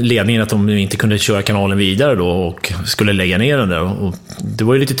meddelade ledningen att de inte kunde köra kanalen vidare då och skulle lägga ner den där. Och det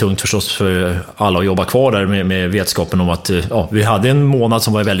var ju lite tungt förstås för alla att jobba kvar där med vetskapen om att vi hade en månad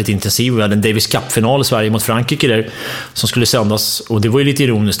som var väldigt intensiv. Vi hade en Davis Cup-final i Sverige mot Frankrike där som skulle sändas. Och det var ju lite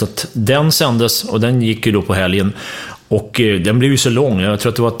ironiskt att den sändes och den gick ju då på helgen. Och den blev ju så lång. Jag tror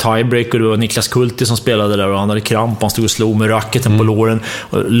att det var tiebreaker och det var Niklas Kulti som spelade där och han hade kramp. Han stod och slog med racketen på låren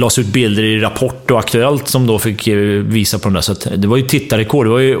och lades ut bilder i Rapport och Aktuellt som då fick visa på den där. Så att det var ju tittarrekord. Det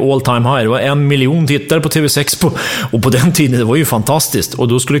var ju all time high. Det var 1 miljon tittare på TV6 och på den tiden. Det var ju fantastiskt. Och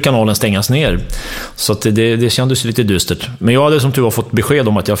då skulle kanalen stängas ner. Så att det kändes lite dystert. Men jag hade som tur var fått besked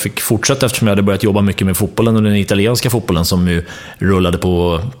om att jag fick fortsätta eftersom jag hade börjat jobba mycket med fotbollen och den italienska fotbollen som ju rullade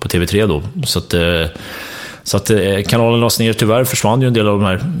på TV3 då. Så att kanalen lades ner, tyvärr försvann ju en del av de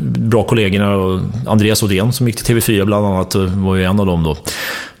här bra kollegorna och Andreas Odén som gick till TV4 bland annat var ju en av dem då.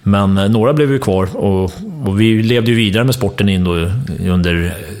 Men några blev ju kvar och vi levde ju vidare med sporten in då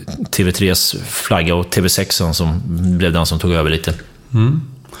under TV3s flagga och TV6 som blev den som tog över lite.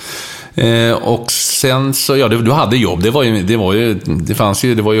 Och sen så, du hade jobb, det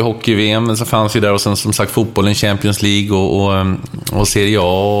var ju hockey-VM, men så fanns ju där och sen som sagt fotbollen, Champions League och Serie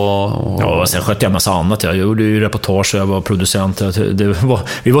A Ja, sen skötte jag en massa annat. Jag gjorde ju reportage, jag var producent.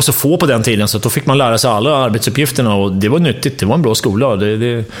 Vi var så få på den tiden så då fick man lära sig alla arbetsuppgifterna och det var nyttigt, det var en bra skola.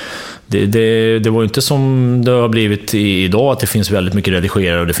 Det var inte som det har blivit idag att det finns väldigt mycket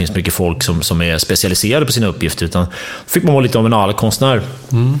redigerare och det finns mycket folk som är specialiserade på sina uppgifter, utan fick man vara lite av en allkonstnär.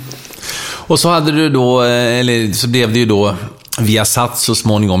 Och så hade du då, eller så blev det ju då Viasat så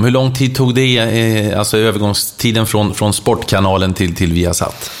småningom. Hur lång tid tog det, alltså övergångstiden från Sportkanalen till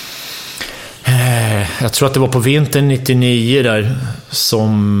Viasat? Jag tror att det var på vintern 99 där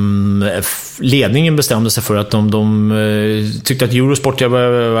som ledningen bestämde sig för att de tyckte att Eurosport,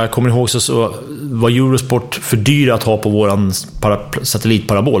 jag kommer ihåg så var Eurosport för dyr att ha på våran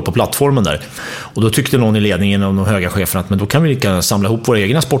satellitparabol på plattformen där. Och då tyckte någon i ledningen och de höga cheferna att men då kan vi samla ihop våra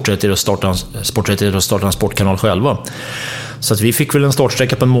egna sporträtter och starta en sportkanal själva. Så att vi fick väl en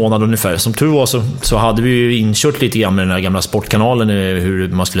startsträcka på en månad ungefär. Som tur var så hade vi ju inkört lite grann med den här gamla sportkanalen, hur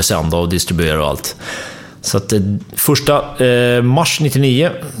man skulle sända och distribuera och allt. Så att första mars 99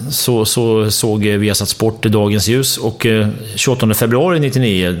 så såg Viasat Sport dagens ljus och 28 februari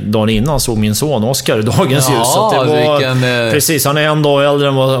 99, dagen innan, såg min son Oskar dagens ljus. Så att det var, precis, han är en dag äldre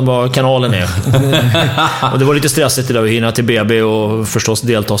än vad kanalen är. Och det var lite stressigt det där att hinna till BB och förstås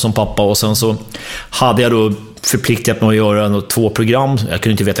delta som pappa. Och sen så hade jag då förpliktat mig att göra 2 program. Jag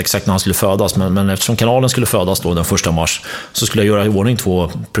kunde inte veta exakt när han skulle födas, men eftersom kanalen skulle födas då den 1 mars så skulle jag göra i ordning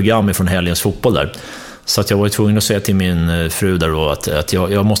 2 program från helgens fotboll där. Så att jag var tvungen att säga till min fru där då att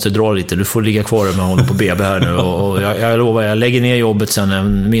jag måste dra lite. Du får ligga kvar med honom på BB här nu. Och jag lovar, jag lägger ner jobbet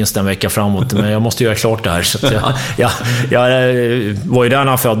sen minst en vecka framåt. Men jag måste göra klart det här. Så att jag var ju där när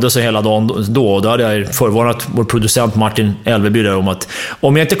han föddes hela dagen då. Och då hade jag förvarnat vår producent Martin Elveby där om att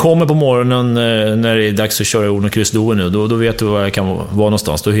om jag inte kommer på morgonen när det är dags att köra ord och kryssdoen nu, då vet du var jag kan vara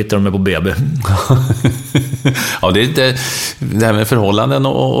någonstans. Då hittar de mig på BB. Ja, det här med förhållanden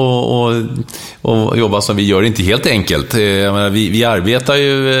och jobba som vi gör inte helt enkelt. Jag menar, vi arbetar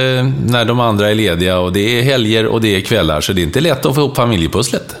ju när de andra är lediga och det är helger och det är kvällar, så det är inte lätt att få ihop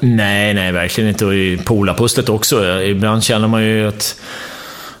familjepusslet. Nej, verkligen inte. Och i polarpusslet också. Ibland känner man ju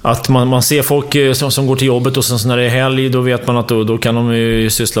att man ser folk som går till jobbet och sen när det är helg, då vet man att då kan de ju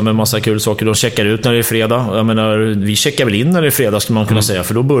syssla med massa kul saker. De checkar ut när det är fredag. Jag menar, vi checkar väl in när det är fredag skulle man kunna säga,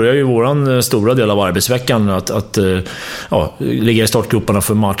 för då börjar ju våran stora del av arbetsveckan att ligga i startgrupperna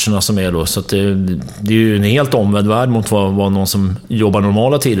för matcherna som är då. Så att det är ju en helt omvänd värld mot vad någon som jobbar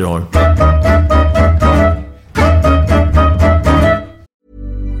normala tider har.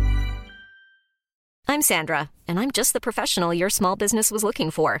 I'm Sandra, and I'm just the professional your small business was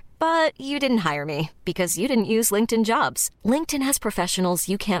looking for. But you didn't hire me because you didn't use LinkedIn Jobs. LinkedIn has professionals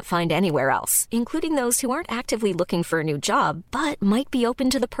you can't find anywhere else, including those who aren't actively looking for a new job, but might be open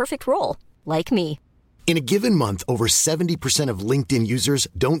to the perfect role, like me. In a given month, over 70% of LinkedIn users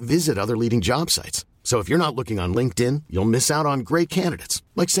don't visit other leading job sites. So if you're not looking on LinkedIn, you'll miss out on great candidates,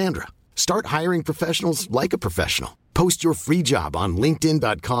 like Sandra. Start hiring professionals like a professional. Post your free job on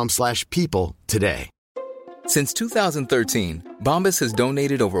linkedin.com/people today. Since 2013, Bombas has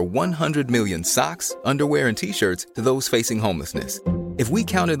donated over 100 million socks, underwear, and T-shirts to those facing homelessness. If we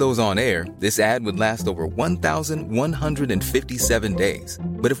counted those on air, this ad would last over 1,157 days.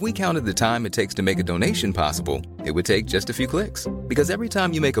 But if we counted the time it takes to make a donation possible, it would take just a few clicks. Because every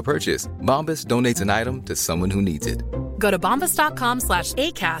time you make a purchase, Bombas donates an item to someone who needs it. Go to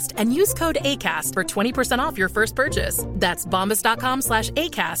bombas.com/ACAST and use code ACAST for 20% off your first purchase. That's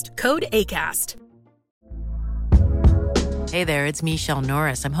bombas.com/ACAST, code ACAST. Hey there, it's Michelle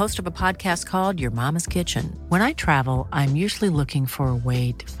Norris. I'm host of a podcast called Your Mama's Kitchen. When I travel, I'm usually looking for a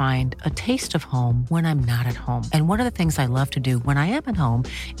way to find a taste of home when I'm not at home. And one of the things I love to do when I am at home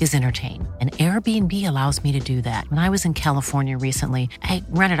is entertain. And Airbnb allows me to do that. When I was in California recently, I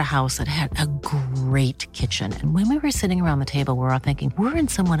rented a house that had a great kitchen. And when we were sitting around the table, we were all thinking, we're in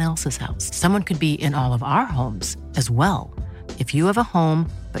someone else's house. Someone could be in all of our homes as well. If you have a home,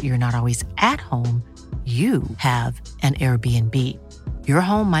 but you're not always at home, you have an Airbnb. Your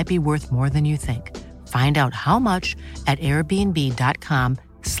home might be worth more than you think. Find out how much at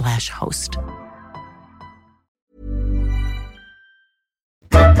airbnb.com/host.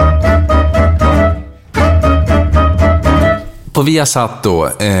 På Viasat då,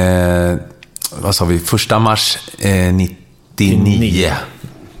 vad sa vi, 1 mars 99.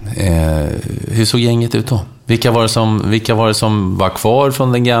 Hur såg gänget ut då? Vilka var det som var kvar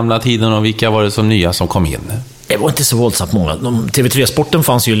från den gamla tiden och vilka var det som nya som kom in? Det var inte så våldsamt många. TV3-sporten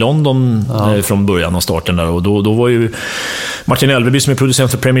fanns ju i London från början av starten där, och då var ju Martin Elveby som är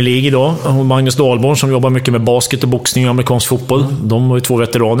producent för Premier League idag och Magnus Dahlborn som jobbar mycket med basket och boxning och amerikansk fotboll. De var ju 2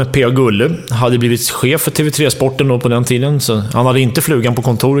 veteraner. P.A. Gulle hade blivit chef för TV3-sporten då på den tiden, så han hade inte flugan på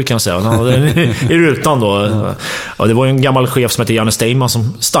kontoret kan jag säga. Han hade i rutan då. Ja, det var en gammal chef som heter Janne Steinman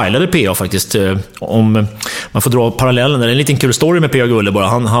som stylade P.A. faktiskt. Om man får dra parallellen, det är en liten kul story med P.A. Gulle bara.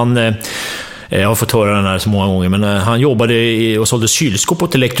 Han jag har fått höra den här så många gånger, men han jobbade och sålde kylskåp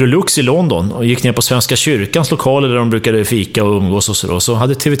åt Electrolux i London och gick ner på Svenska kyrkans lokaler där de brukade fika och umgås och så. Och så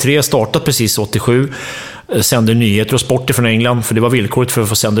hade TV3 startat precis 87, sände nyheter och sport från England, för det var villkoret för att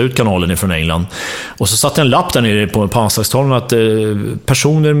få sända ut kanalen från England. Och så satt en lapp där nere på anslagstavlan att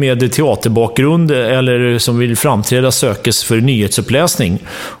personer med teaterbakgrund eller som vill framträda sökes för nyhetsuppläsning.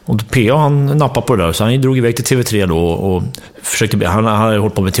 Och P.A. han nappade på det där, så han drog iväg till TV3 då och försökte, han hade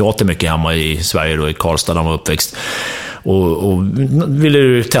hållit på med teater mycket hemma i Sverige då, i Karlstad där han var uppväxt. Och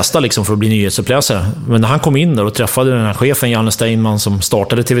ville testa liksom för att bli nyhetsuppläsare. Men när han kom in där och träffade den här chefen Janne Steinman som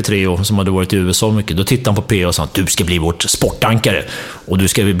startade TV3 och som hade varit i USA mycket, då tittade han på P.A. och sa att du ska bli vårt sportankare och du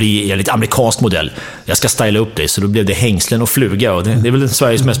ska bli en lite amerikansk modell. Jag ska styla upp dig. Så då blev det hängslen och fluga, och det är väl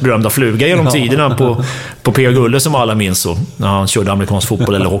Sveriges mest berömda fluga genom tiderna på P.A. Gulle som alla minns så, när han körde amerikansk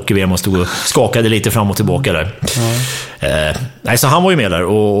fotboll eller hockey-VM och stod och skakade lite fram och tillbaka där. Nej, så han var ju med där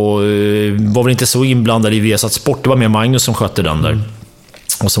och var väl inte så inblandad i Viasat Sport. Det var mer Magnus som skötte den där.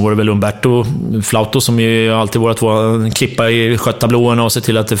 Och så var det väl Umberto Flauto som ju alltid var klippa i sköttablåerna och se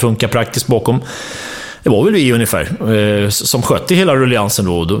till att det funkar praktiskt bakom. Det var väl vi ungefär som skötte hela rulliansen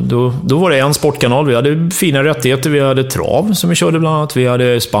då var det en sportkanal. Vi hade fina rättigheter, vi hade trav som vi körde bland annat. Vi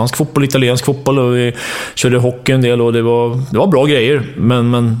hade spansk fotboll, italiensk fotboll och vi körde hockey en del och det var bra grejer.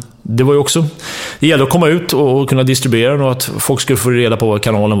 Men det var ju också, det gällde att komma ut och kunna distribuera den och att folk skulle få reda på vad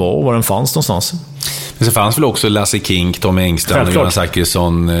kanalen var och var den fanns någonstans. Men så fanns väl också Lasse Kink, Tommy Engstrand och Jonas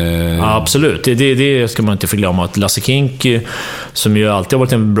Zachrisson? Ja, absolut, det ska man inte förglömma. Att Lasse Kink, som ju alltid har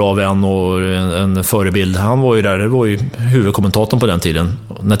varit en bra vän och en förebild, han var ju där, det var ju huvudkommentatorn på den tiden.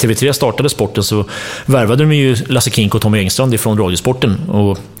 När TV3 startade sporten så värvade de ju Lasse Kink och Tommy Engstrand ifrån Radiosporten,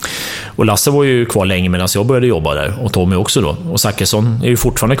 och Lasse var ju kvar länge medan jag började jobba där, och Tommy också då. Och Zachrisson är ju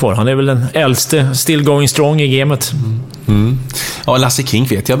fortfarande kvar. Han är väl den äldste, still going strong i gamet. Mm. Ja, Lasse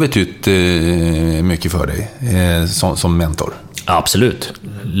Kink vet jag har betytt mycket för dig som mentor. Absolut.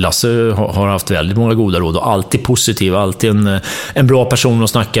 Lasse har haft väldigt många goda råd och alltid positiv, alltid en bra person att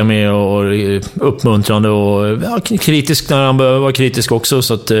snacka med och uppmuntrande och kritisk när han behöver vara kritisk också,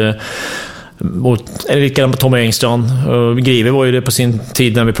 så att likadant med Tommy Engstrand. Grive var ju det på sin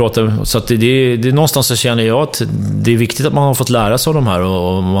tid när vi pratade, så att det någonstans så känner jag att det är viktigt att man har fått lära sig av de här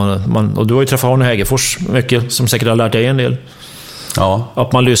och du har ju träffat Arne Hägerfors mycket, som säkert har lärt dig en del. Ja.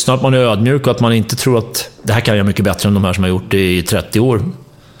 Att man lyssnar, att man är ödmjuk och att man inte tror att det här kan jag mycket bättre än de här som har gjort det i 30 år.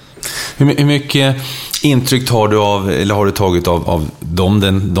 Hur mycket intryck har du tagit av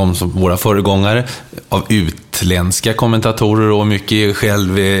de som våra föregångare, av utländska kommentatorer och mycket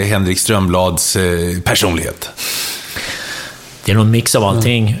själv Henrik Strömblads personlighet? Det är någon mix av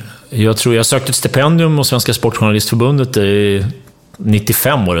allting. Jag tror jag sökte ett stipendium hos Svenska Sportjournalistförbundet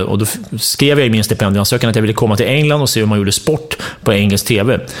 95 år, och då skrev jag i min stipendieansökan att jag ville komma till England och se hur man gjorde sport på engelsk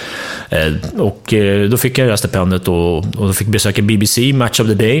tv. Och då fick jag det här stipendiet och då fick besöka BBC Match of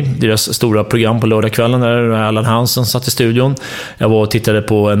the Day, deras stora program på lördagskvällen där Alan Hansen satt i studion. Jag var och tittade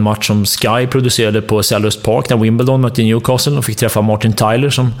på en match som Sky producerade på Selhurst Park när Wimbledon mötte Newcastle och fick träffa Martin Tyler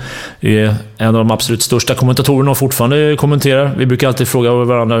som är en av de absolut största kommentatorerna och fortfarande kommenterar. Vi brukar alltid fråga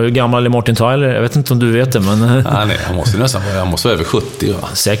varandra hur gammal är Martin Tyler? Jag vet inte om du vet det, men... Nej, han måste nästan vara över 70. Va?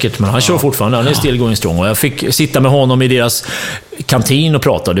 Säkert, men han kör fortfarande. Han är still going strong. Och jag fick sitta med honom i deras kantin och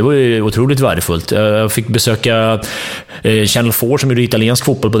prata. Det var ju otroligt värdefullt. Jag fick besöka Channel 4 som gjorde italiensk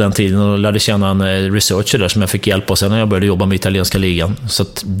fotboll på den tiden och lärde känna en researcher där som jag fick hjälp av sen när jag började jobba med italienska ligan. Så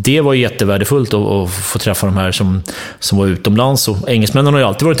att det var jättevärdefullt att få träffa de här som var utomlands. Och engelsmännen har ju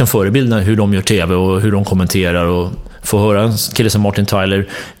alltid varit en förebild när hur de gör tv och hur de kommenterar, och få höra en kille som Martin Tyler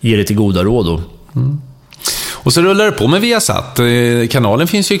ge det till goda råd. Och så rullar det på med Viasat. Kanalen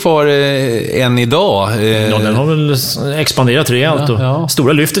finns ju kvar än idag. Ja, den har väl expanderat rejält. Ja.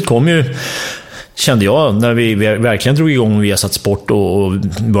 Stora lyftet kom ju, kände jag, när vi verkligen drog igång Viasat Sport och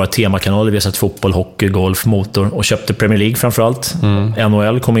våra temakanaler, Viasat fotboll, hockey, golf, motor, och köpte Premier League framförallt.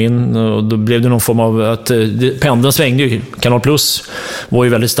 NHL kom in och då blev det någon form av att pendeln svängde ju. Kanal Plus var ju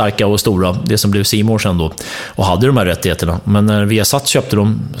väldigt starka och stora, det som blev C More sen då, och hade de här rättigheterna. Men när Viasat köpte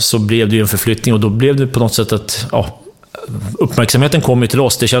dem så blev det ju en förflyttning och då blev det på något sätt att uppmärksamheten kom ju till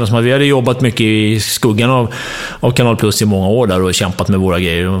oss. Det kändes som att vi hade jobbat mycket i skuggan av Kanal Plus i många år där och kämpat med våra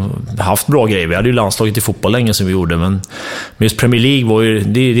grejer och haft bra grejer. Vi hade ju landslaget i fotboll länge som vi gjorde, men just Premier League var ju,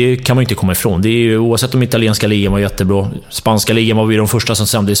 det kan man inte komma ifrån. Det är ju, oavsett om italienska ligan var jättebra, spanska ligan var vi de första som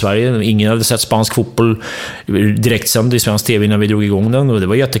sände i Sverige. Ingen hade sett spansk fotboll direkt sänd i svensk tv när vi drog igång den, och det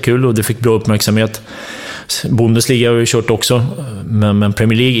var jättekul och det fick bra uppmärksamhet. Bundesliga har vi kört också, men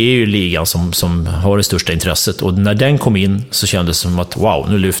Premier League är ju ligan som har det största intresset, och när den kom in så kändes det som att wow,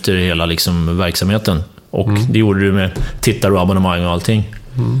 nu lyfter hela liksom verksamheten, och det gjorde du med tittare och abonnemang och allting.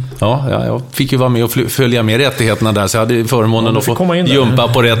 Ja, jag fick ju vara med och följa med rättigheterna där, så jag hade förmånen att få jumpa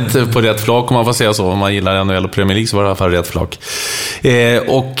på rätt flak, om man får säga så. Om man gillar NHL och Premier League så var det i alla fall rätt flak.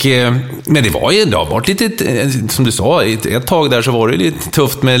 Men det har varit lite, som du sa, ett tag där så var det lite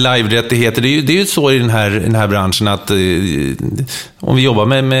tufft med live-rättigheter. Det är ju så i den här branschen att om vi jobbar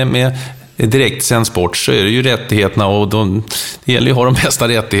med direktsänd sport så är det ju rättigheterna, och det gäller ju att ha de bästa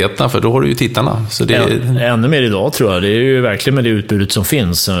rättigheterna, för då har du ju tittarna. Så det ännu mer idag tror jag. Det är ju verkligen med det utbudet som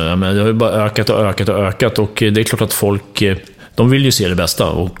finns. Men det har ju bara ökat, och det är klart att folk, de vill ju se det bästa,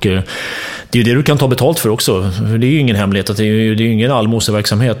 och det är ju det du kan ta betalt för också. Det är ju ingen hemlighet att det är ju ingen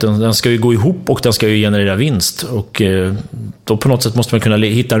allmoseverksamhet. Den ska ju gå ihop och den ska ju generera vinst, och då på något sätt måste man kunna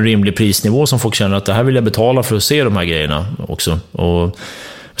hitta en rimlig prisnivå som folk känner att det här vill jag betala för att se de här grejerna också. Och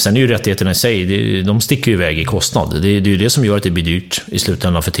sen är ju rättigheterna i sig, de sticker ju iväg i kostnad. Det är ju det som gör att det blir dyrt i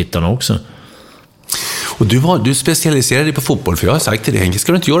slutändan för tittarna också. Och du specialiserar dig på fotboll, för jag har sagt till dig, Henke,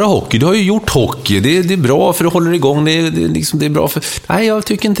 ska du inte göra hockey? Du har ju gjort hockey, det är bra för att hålla igång, det är bra för... Nej, jag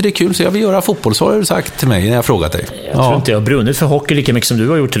tycker inte det är kul, så jag vill göra fotboll, så har du sagt till mig när jag frågat dig. Jag tror inte jag har brunnit för hockey lika mycket som du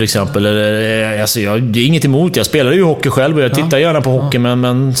har gjort till exempel. Alltså, det är inget emot, jag spelar ju hockey själv och jag tittar gärna på hockey,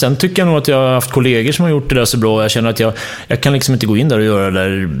 men sen tycker jag nog att jag har haft kollegor som har gjort det där så bra. Jag känner att jag kan liksom inte gå in där och göra det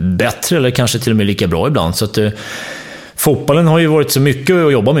där bättre, eller kanske till och med lika bra ibland, så att... Fotbollen har ju varit så mycket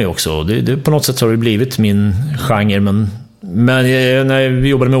att jobba med också. Det på något sätt har det blivit min genre, men när vi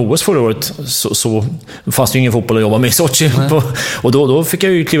jobbade med OS förra året så fanns det ju ingen fotboll att jobba med i Sochi. Och då fick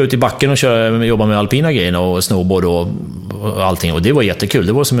jag ju kliva ut i backen och jobba med alpina grejerna och snowboard och allting. Och det var jättekul.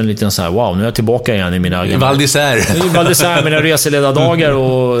 Det var som en liten så här, wow, nu är jag tillbaka igen i mina... Val d'Isère, mina reseledardagar,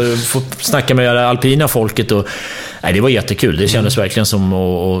 och få snacka med det alpina folket. Och, nej, det var jättekul. Det kändes verkligen som,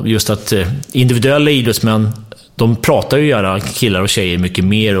 och just att individuella idrottsmän, de pratar ju gärna, killar och tjejer, mycket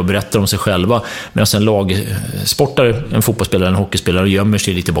mer och berättar om sig själva. Medan en lagsportare, en fotbollsspelare, en hockeyspelare, gömmer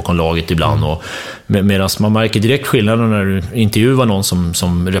sig lite bakom laget ibland. Och medan man märker direkt skillnaden när du intervjuar någon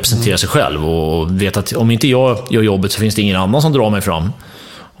som representerar sig själv och vet att om inte jag gör jobbet så finns det ingen annan som drar mig fram.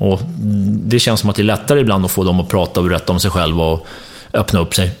 Och det känns som att det är lättare ibland att få dem att prata och berätta om sig själva och öppna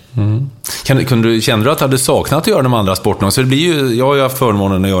upp sig. Kände du att du hade saknat att göra de andra sporterna? Så det blir ju, jag har ju haft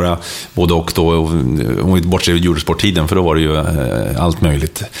förmånen att göra både och då, om vi bortser jordsporttiden, för då var det ju allt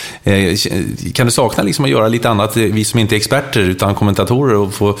möjligt. Kan du sakna liksom att göra lite annat, vi som inte är experter utan kommentatorer,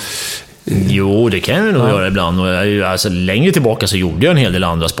 och få... Jo, det kan jag nog göra ibland. Och alltså, längre tillbaka så gjorde jag en hel del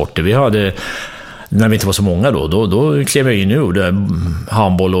andra sporter. Vi hade... När vi inte var så många då klev jag in nu. Det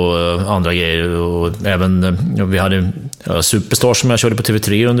handboll och andra grejer. Och även, vi hade Superstar som jag körde på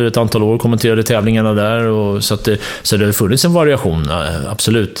TV3 under ett antal år, kommenterade tävlingarna där. Och så det har funnits en variation,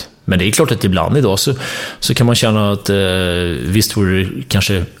 absolut. Men det är klart att ibland idag så kan man känna att visst vore det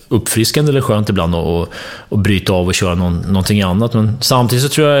kanske uppfriskande eller skönt ibland och bryta av och köra någonting annat. Men samtidigt så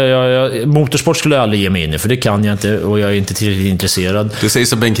tror jag motorsport skulle jag aldrig ge mig in i, för det kan jag inte och jag är inte tillräckligt intresserad. Du säger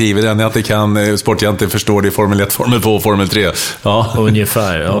som Ben Kriver, jag inte kan sport jag inte förstår det i Formel 1, Formel 2 och Formel 3. Ja.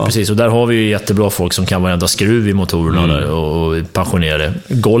 Ungefär, ja precis. Och där har vi ju jättebra folk som kan varenda skruv i motorerna där och pensionerade.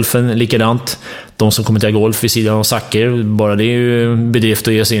 Golfen likadant. De som kommenterar golf vid sidan av Zacker, bara det är ju bedrift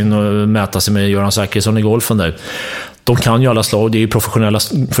att ge sig in och mäta sig med Göran Zachrisson i golfen där. De kan ju alla slag, det är ju professionella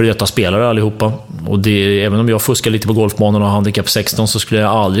för detta spelare allihopa. Och även om jag fuskar lite på golfbanan och handikapp 16 så skulle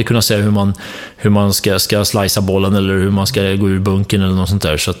jag aldrig kunna säga hur man ska slicea bollen eller hur man ska gå ur bunken eller något sånt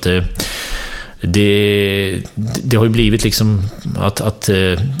där. Så att det har ju blivit liksom att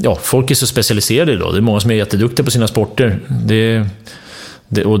folk är så specialiserade idag. Det är många som är jätteduktiga på sina sporter. Det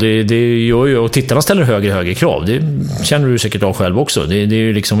gör ju, och tittarna ställer högre krav. Det känner du säkert av själv också. Det är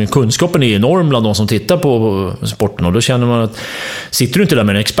ju liksom, kunskapen är enorm bland de som tittar på sporten, och då känner man att sitter du inte där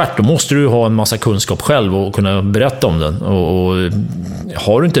med en expert, då måste du ha en massa kunskap själv och kunna berätta om den. Och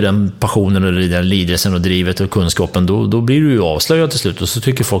har du inte den passionen eller den lidelsen och drivet och kunskapen, då blir du ju avslöjad till slut, och så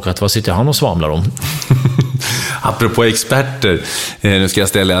tycker folk att vad sitter han och svamlar om? Apropå experter, nu ska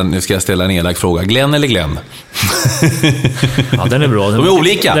jag ställa en elak fråga. Glenn eller Glenn? Ja, den är bra. De är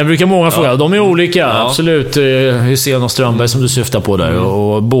olika. Den brukar många fråga. De är olika, absolut. Hysén och Strömberg som du syftar på där.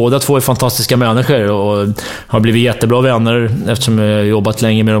 Och båda två är fantastiska människor och har blivit jättebra vänner eftersom jag har jobbat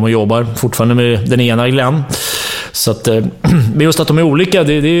länge med dem och jobbar fortfarande med den ena Glenn. Så att, men just att de är olika,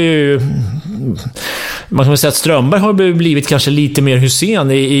 det är ju... Man kan väl säga att Strömberg har blivit kanske lite mer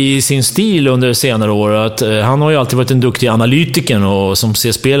Hysén i sin stil under senare år. Att, han har ju alltid varit en duktig analytiker och som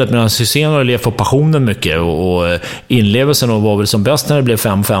ser spelet, medan Hysén har levt på passionen mycket och inlevelsen och var väl som bäst när det blev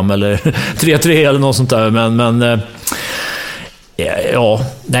 5-5 eller 3-3 eller något sånt där. Men ja,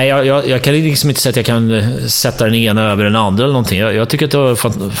 nej, jag kan liksom inte säga att jag kan sätta den ena över den andra eller någonting. Jag tycker att det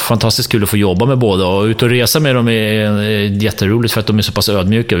var fantastiskt kul att få jobba med båda, och ut och resa med dem är jätteroligt för att de är så pass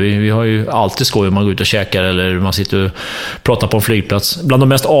ödmjuka. Vi har ju alltid skoj om man går ut och käkar eller man sitter och pratar på en flygplats. Bland de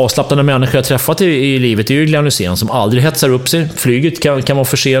mest avslappnade människor jag träffat i livet är ju Glenn Hysén, som aldrig hetsar upp sig. Flyget kan vara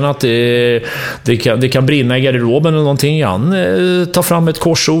försenat, det kan brinna i garderoben eller någonting. Han tar fram ett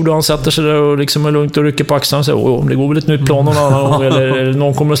korsord och han sätter sig där och liksom är lugnt och rycker på axlarna och säger, om det går väl ett nytt plan någon annan eller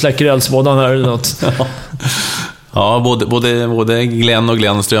någon kommer att släcka eldsvådan här eller något. Ja, både Glenn och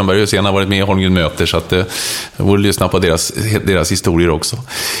Glenn Strömberg och Hysén har varit med i Holmgren möter, så att det borde lyssna på deras historier också.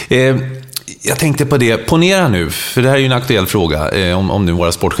 Jag tänkte på det, ponera nu, för det här är ju en aktuell fråga, om nu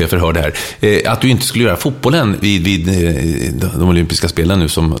våra sportchefer hör det här, att du inte skulle göra fotbollen vid de olympiska spelen nu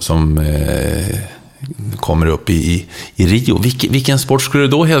som kommer upp i Rio. Vilken sport skulle du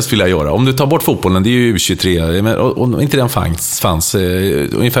då helst vilja göra? Om du tar bort fotbollen, det är ju U23, och inte den fanns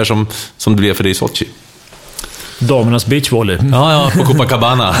ungefär som det blev för dig i Sochi. Damernas beachvolley. Ja, på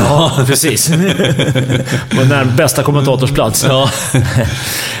Copacabana. Ja, precis. På den bästa kommentatorsplats. Ja.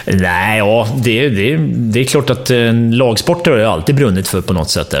 Nej, ja, det är klart att en lagsporter har jag alltid brunnit för på något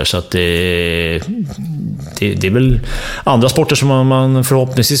sätt där, så att det är väl andra sporter som man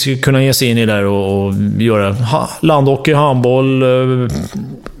förhoppningsvis skulle kunna ge sig in i där och göra landhockey, handboll,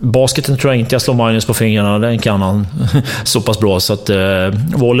 basketen tror jag inte jag slår Magnus på fingrarna, den kan han så pass bra, så att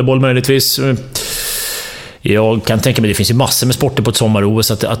volleyboll möjligtvis. Jag kan tänka mig, det finns ju massor med sporter på ett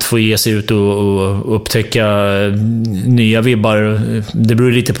sommar-OS, att få ge sig ut och upptäcka nya vibbar. Det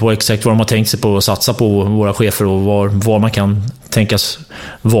beror lite på exakt vad de har tänkt sig på att satsa på, våra chefer, och var man kan tänkas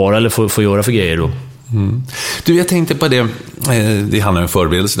vara eller få göra för grejer då. Mm. Du, jag tänkte på det handlar om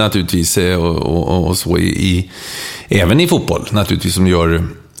förberedelse naturligtvis, och så även i fotboll naturligtvis,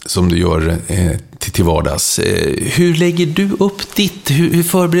 som du gör till vardags. Hur lägger du upp ditt? Hur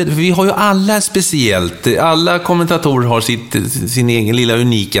förbereder? Vi har ju alla speciellt. Alla kommentatorer har sin egen lilla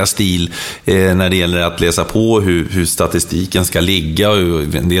unika stil när det gäller att läsa på hur statistiken ska ligga.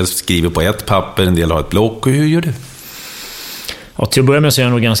 En del skriver på ett papper, en del har ett block. Hur gör du? Ja, till att börja med så är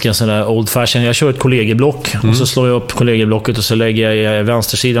jag nog ganska sådär old fashion. Jag kör ett kollegieblock och så slår jag upp kollegieblocket och så lägger jag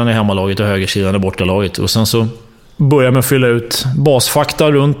vänstersidan i hemmalaget och högersidan i bortalaget. Och sen så börjar med att fylla ut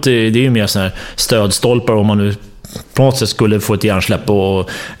basfakta runt. Det är ju mer sådana här stödstolpar om man nu på något sätt skulle få ett hjärnsläpp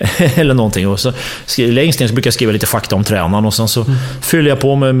eller någonting. Och så längst ner så brukar jag skriva lite fakta om tränaren, och sen så fyller jag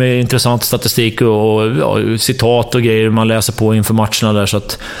på med intressant statistik och citat och grejer man läser på inför matcherna där, så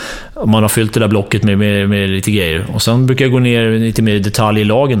att man har fyllt det där blocket med lite grejer. Och sen brukar jag gå ner lite mer i detalj i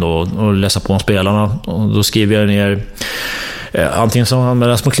lagen då och läsa på om spelarna, och då skriver jag ner Antingen så använder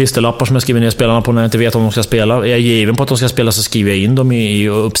jag små klisterlappar som jag skriver ner spelarna på när jag inte vet om de ska spela. Är jag given på att de ska spela så skriver jag in dem i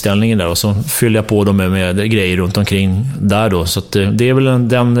uppställningen där och så fyller jag på dem med grejer runt omkring där då. Så att det är väl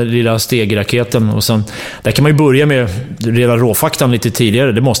den lilla stegraketen. Och sen, där kan man ju börja med redan råfaktan lite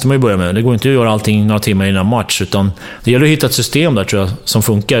tidigare. Det måste man ju börja med. Det går inte att göra allting några timmar innan match, utan det gäller att hitta ett system där, tror jag, som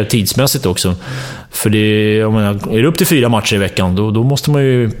funkar tidsmässigt också. För det, om man är upp till 4 matcher i veckan, då måste man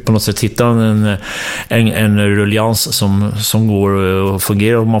ju på något sätt hitta en ruljans som går och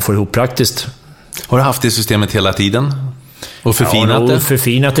fungerar och man får ihop praktiskt. Har du haft det systemet hela tiden? Och förfinat det?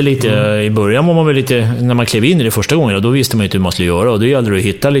 Förfinat det lite. I början var man väl lite, när man klev in i det första gången, då visste man inte hur man skulle göra. Och då gällde det att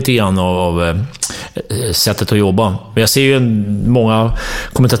hitta lite grann av sättet att jobba. Men jag ser ju jag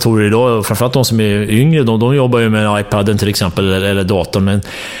kommentatorer idag, framförallt de som är yngre, de jobbar ju med iPaden till exempel, eller datorn. Men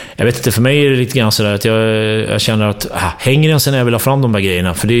jag vet inte, för mig är det lite grann sådär att jag känner att hänger den sen när jag vill ha fram de där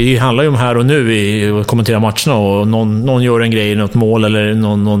grejerna. För det handlar ju om här och nu i att kommentera matcherna, och någon gör en grej, något mål eller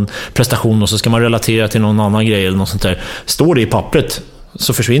någon prestation, och så ska man relatera till någon annan grej eller något sånt där. Står det i pappret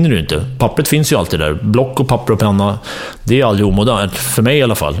så försvinner det ju inte. Pappret finns ju alltid där. Block och papper och penna, det är aldrig omodernt, för mig i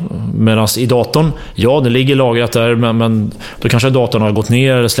alla fall. Medan i datorn, det ligger lagrat där, men då kanske datorn har gått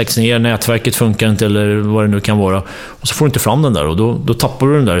ner eller släckts ner, nätverket funkar inte eller vad det nu kan vara. Och så får du inte fram den där, och då tappar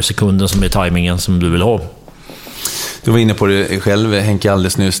du den där sekunden som är tajmingen som du vill ha. Du var inne på det själv, Henke,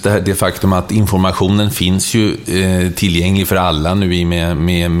 alldeles nyss. Det faktum att informationen finns ju tillgänglig för alla nu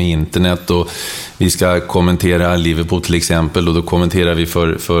med internet, och vi ska kommentera Liverpool till exempel, och då kommenterar vi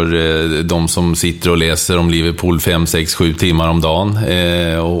för de som sitter och läser om Liverpool 5, 6, 7 timmar om dagen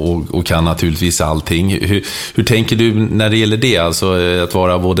och kan naturligtvis allting. Hur tänker du när det gäller det? Alltså att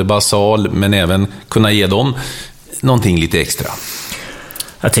vara både basal men även kunna ge dem någonting lite extra?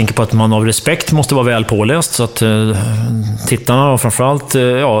 Jag tänker på att man av respekt måste vara väl påläst, så att tittarna och framförallt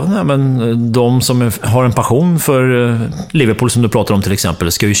de som har en passion för Liverpool som du pratar om till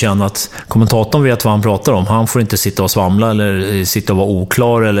exempel, ska ju känna att kommentatorn vet vad han pratar om. Han får inte sitta och svamla eller sitta och vara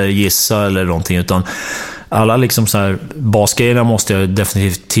oklar eller gissa eller någonting, utan alla liksom så här basgrejerna måste jag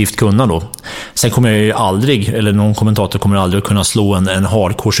definitivt kunna då. Sen kommer jag ju aldrig, eller någon kommentator kommer aldrig att kunna slå en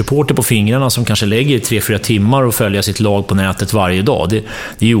hardcore-supporter på fingrarna som kanske lägger 3-4 timmar och följa sitt lag på nätet varje dag.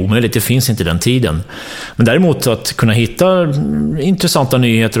 Det är ju omöjligt, det finns inte den tiden. Men däremot att kunna hitta intressanta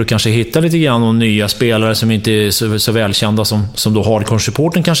nyheter och kanske hitta lite grann om nya spelare som inte är så välkända som då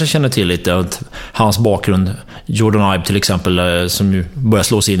hardcore-supporten kanske känner till lite. Att hans bakgrund, Jordan Ibe till exempel, som ju börjar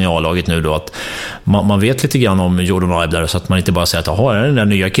slås in i A-laget nu då, att man vet lite grann om Jordan Ibe där, så att man inte bara säger att är den där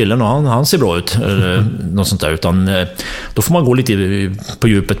nya killen och han ser bra ut eller något sånt där, utan då får man gå lite på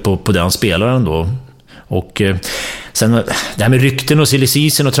djupet på den spelaren då. Och sen det här med rykten och silly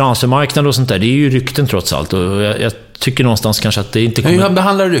season och transfermarknaden och sånt där, det är ju rykten trots allt, och jag tycker någonstans kanske att det inte kommer... Hur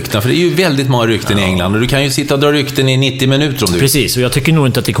behandlar du rykten? För det är ju väldigt många rykten i England, och du kan ju sitta och dra rykten i 90 minuter om du... Precis, och jag tycker nog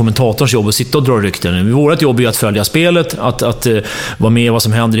inte att det är kommentatorns jobb att sitta och dra rykten. Vårt jobb är ju att följa spelet, att vara med vad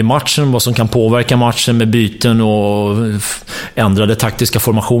som händer i matchen, vad som kan påverka matchen med byten och ändrade taktiska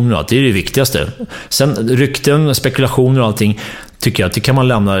formationer. Att det är det viktigaste. Sen rykten, spekulationer och allting, tycker jag att det kan man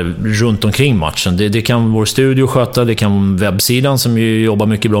lämna runt omkring matchen. Det kan vår studio sköta, det kan webbsidan som ju jobbar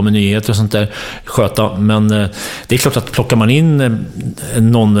mycket bra med nyheter och sånt där sköta. Men det är klart att plockar man in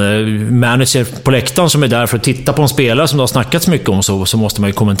någon manager på läktaren som är där för att titta på en spelare som det har snackats mycket om, så måste man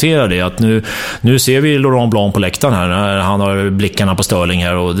ju kommentera det. Att nu ser vi Laurent Blanc på läktaren här. Han har blickarna på Sterling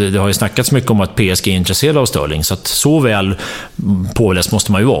här, och det har ju snackats mycket om att PSG är intresserad av Sterling. Så att så väl påläst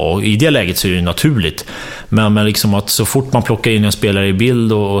måste man ju vara. Och i det läget så är det naturligt. Men liksom att så fort man plockar in en spelare i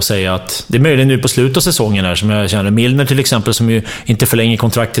bild och säga att det är möjligt nu på slutet av säsongen här, som jag känner Milner till exempel, som ju inte förlänger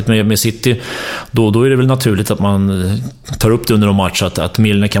kontraktet med City, då är det väl naturligt att man tar upp det under en match att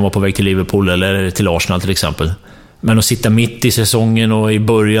Milner kan vara på väg till Liverpool eller till Arsenal till exempel. Men att sitta mitt i säsongen och i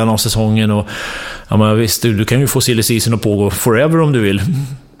början av säsongen och men visst, du kan ju få silly season att pågå forever om du vill.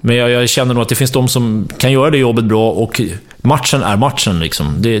 Men jag känner nog att det finns de som kan göra det jobbet bra, och matchen är matchen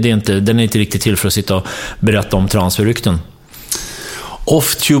liksom. Den är inte riktigt till för att sitta och berätta om transferrykten.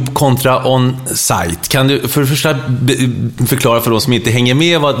 Off-tube kontra on-site. Kan du för det första förklara för de som inte hänger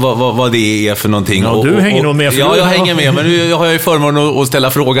med vad det är för någonting? Ja, du hänger nog med. Ja, jag hänger med, men nu har jag ju förmånen att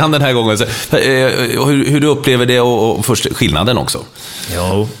ställa frågan den här gången. Så, hur du upplever det, och först skillnaden också.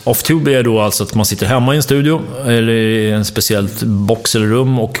 Ja, off-tube är då alltså att man sitter hemma i en studio eller i en speciellt box eller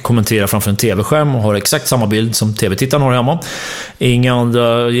rum och kommenterar framför en tv-skärm och har exakt samma bild som tv-tittaren har hemma. Inga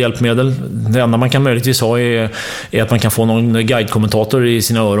andra hjälpmedel. Det enda man kan möjligtvis ha är att man kan få någon guide-kommentator i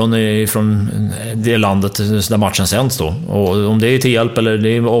sina öron från det landet där matchen sänds då. Och om det är till hjälp, eller det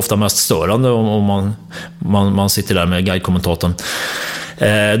är ofta mest störande om man sitter där med guide-kommentatorn.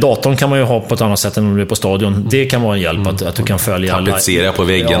 Datorn kan man ju ha på ett annat sätt än om du är på stadion. Det kan vara en hjälp att du kan följa. Tapetsera på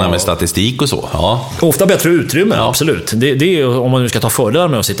väggarna med statistik och så. Ja. Ofta bättre utrymme, absolut. Det är, om man nu ska ta fördelar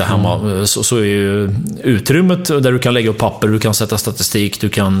med att sitta hemma, så är ju utrymmet där du kan lägga upp papper, du kan sätta statistik, du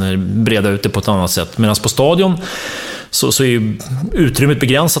kan breda ut det på ett annat sätt. Medan på stadion så är ju utrymmet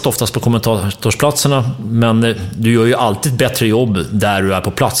begränsat oftast på kommentatorsplatserna, men du gör ju alltid ett bättre jobb där du är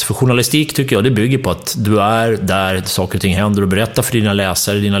på plats. För journalistik tycker jag, det bygger på att du är där saker och ting händer och berättar för dina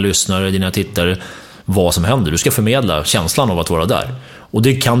läsare, dina lyssnare, dina tittare vad som händer. Du ska förmedla känslan av att vara där. Och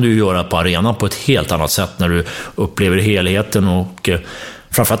det kan du ju göra på arenan på ett helt annat sätt när du upplever helheten, och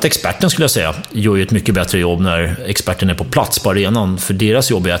framförallt experten skulle jag säga gör ju ett mycket bättre jobb när experten är på plats på arenan, för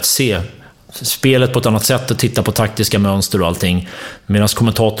deras jobb är att se spelet på ett annat sätt och titta på taktiska mönster och allting, medan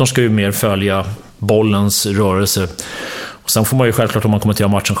kommentatorn ska ju mer följa bollens rörelse. Och sen får man ju självklart, om man kommenterar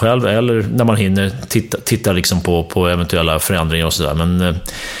matchen själv eller när man hinner, titta liksom på eventuella förändringar och sådär. Men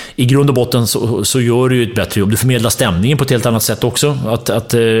i grund och botten så gör du ju ett bättre jobb. Du förmedlar stämningen på ett helt annat sätt också.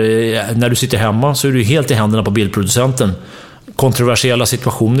 Att när du sitter hemma så är du helt i händerna på bildproducenten. Kontroversiella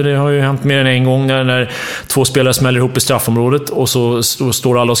situationer, det har ju hänt mer än en gång när två spelare smäller ihop i straffområdet och så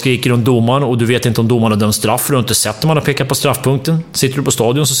står alla och skriker runt domaren och du vet inte om domaren har dömt straff, för du har inte sett om man har pekat på straffpunkten. Sitter du på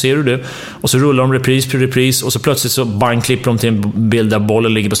stadion så ser du det och så rullar de repris på repris och så plötsligt så klipper de till en bild där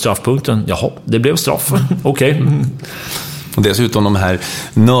bollen ligger på straffpunkten. Jaha, det blev straff. Okej. Och dessutom de här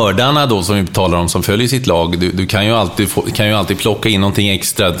nördarna då som vi talar om, som följer sitt lag, du kan ju alltid plocka in någonting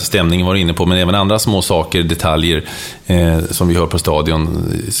extra, stämningen var inne på, men även andra små saker, detaljer som vi hör på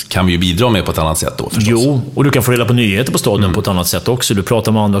stadion kan vi ju bidra med på ett annat sätt då förstås. Jo, och du kan få reda på nyheter på stadion på ett annat sätt också. Du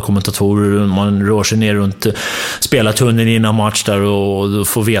pratar med andra kommentatorer, man rör sig ner runt spelartunneln innan match där och du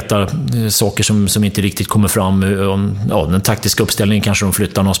får veta saker som inte riktigt kommer fram. Den taktiska uppställningen, kanske de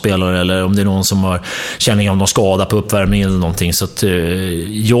flyttar någon spelare eller om det är någon som har känning av någon skada på uppvärmningen eller någonting. Så att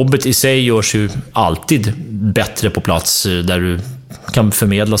jobbet i sig görs ju alltid bättre på plats där du kan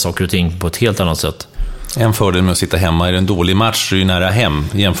förmedla saker och ting på ett helt annat sätt. En fördel med att sitta hemma är en dålig match, så är ju nära hem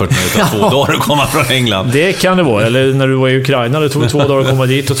jämfört med att 2 dagar att komma från England. Det kan det vara, eller när du var i Ukraina, det tog 2 dagar att komma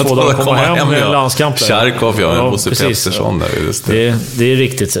dit och 2 dagar att komma hem med en landskamp. Charkov, Bosse Pettersson där, just det. Det är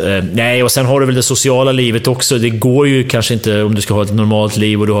riktigt. Nej, och sen har du väl det sociala livet också. Det går ju kanske inte, om du ska ha ett normalt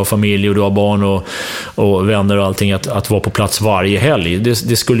liv och du har familj och du har barn och vänner och allting, att vara på plats varje helg.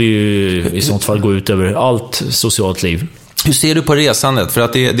 Det skulle ju i sånt fall gå ut över allt socialt liv. Hur ser du på resandet? För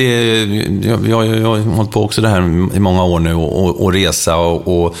att jag har hållit på också det här i många år nu och resa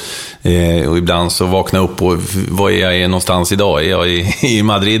och ibland så vakna upp och var är jag någonstans idag? Är jag i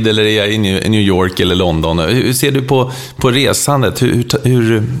Madrid eller är jag i New York eller London? Hur ser du på resandet?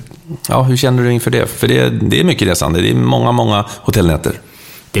 Hur känner du inför det? För det är mycket resande, det är många hotellnätter.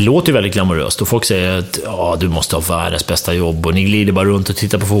 Det låter ju väldigt glamoröst och folk säger att du måste ha världens bästa jobb och ni glider bara runt och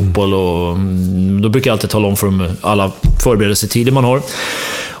tittar på fotboll, och då brukar jag alltid tala om för dem alla förberedelsetider man har.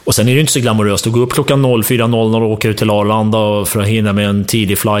 Och sen är det inte så glamoröst att gå upp klockan 04.00 och åka ut till Arlanda för att hinna med en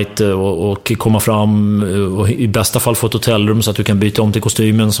tidig flight och komma fram och i bästa fall få ett hotellrum så att du kan byta om till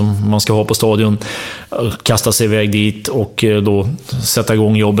kostymen som man ska ha på stadion, kasta sig iväg dit och då sätta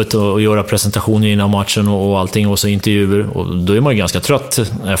igång jobbet och göra presentationer innan matchen och allting och så intervjuer, och då är man ju ganska trött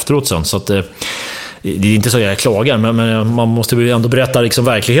efteråt sen, så att det är inte så jag klagar, men man måste ju ändå berätta liksom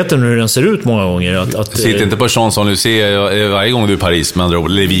verkligheten hur den ser ut många gånger. Sitter inte på sånt som du ser varje gång du är i Paris, men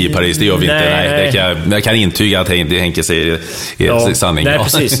eller vi i Paris, det gör vi inte. Nej, jag kan intyga att Henke säger är sanning. Nej,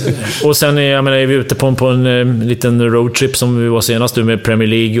 precis. Och sen är vi ute på en liten roadtrip som vi var senast med Premier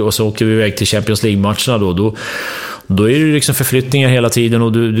League, och så åker vi iväg till Champions League-matcherna då är det liksom förflyttningar hela tiden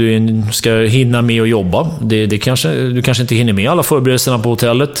och du ska hinna med att jobba. Du kanske inte hinner med alla förberedelserna på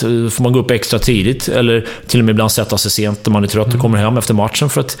hotellet. Får man gå upp extra tidigt eller till och med ibland sätta sig sent när man är trött och kommer hem efter matchen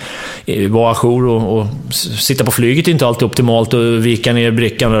för att vara ajour och sitta på flyget är inte alltid optimalt och vika ner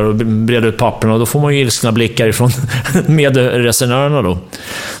brickan och breda ut papperna, och då får man ju ilskna blickar ifrån medresenärerna då.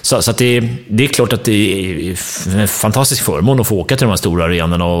 Så att det är klart att det är en fantastisk förmån att få åka till de här stora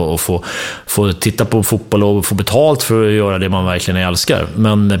arenorna och få titta på fotboll och få betalt för att göra det man verkligen älskar.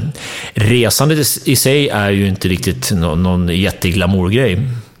 Men resandet i sig är ju inte riktigt någon jätteglamourgrej.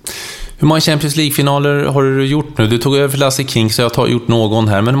 Hur många Champions League-finaler har du gjort nu? Du tog över för Lasse King, så jag har gjort någon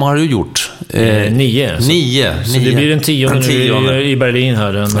här. Men vad har du gjort? 9. Så det blir en 10:e nu i Berlin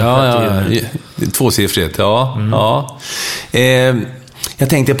här. Ja, tvåsiffrigt. Ja. Jag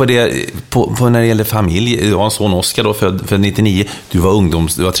tänkte på det på när det gäller familj. Du har en son Oskar då, född 99. Du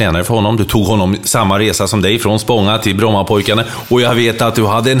var tränare för honom. Du tog honom samma resa som dig från Spånga till Brommapojkarna. Och jag vet att du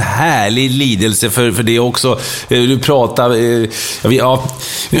hade en härlig lidelse för det också. Du pratar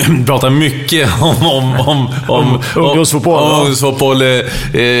mycket om ungdomsfotboll.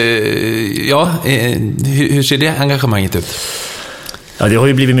 Hur ser det engagemanget ut? Ja, det har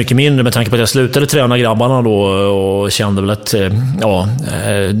ju blivit mycket mindre med tanke på att jag slutade träna grabbarna då och kände väl att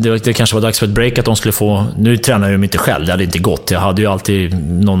det kanske var dags för ett break att de skulle få... Nu tränar jag dem inte själv, det hade inte gått. Jag hade ju alltid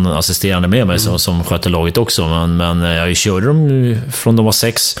någon assisterande med mig som skötte laget också, men jag körde dem från de var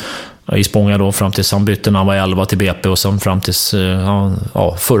 6 i Spånga då, fram tills han bytte när han var 11 till BP och sen fram tills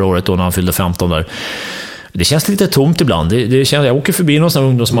förra året då när han fyllde 15 där. Det känns lite tomt ibland. Det känns, jag åker förbi någon sån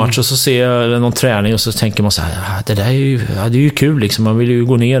ungdomsmatch och så ser jag någon träning och så tänker man så här, det där är ju kul liksom. Man vill ju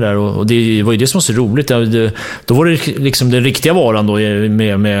gå ner där och det var ju det som var så roligt. Då var det liksom den riktiga varan då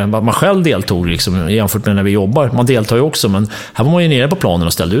med att man själv deltog liksom, jämfört med när vi jobbar. Man deltar ju också, men här var man ju nere på planen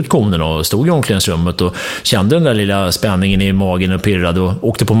och ställde ut konerna och stod i omklädningsrummet och kände den där lilla spänningen i magen och pirrade och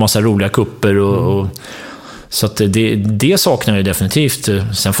åkte på massa roliga kupper och så att det saknar jag definitivt.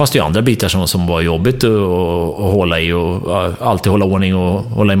 Sen fanns det ju andra bitar som var jobbigt att hålla i och alltid hålla ordning och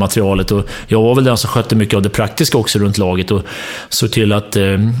hålla i materialet. Och jag var väl den som skötte mycket av det praktiska också runt laget och såg till att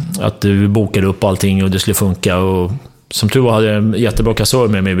du bokade upp allting och det skulle funka. Och som tur var hade jag en jättebra kassör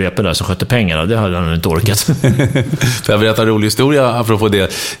med mig i BP där som skötte pengarna. Det hade han inte orkat. Jag berättar en rolig historia apropå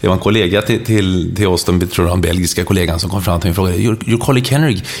det. Det var en kollega till oss, de tror jag, en belgiska kollegan som kom fram till mig och frågade: Your colleague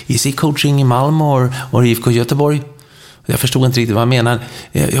Henrik, is he coaching i Malmö or IFK Göteborg? Jag förstod inte riktigt vad han menar.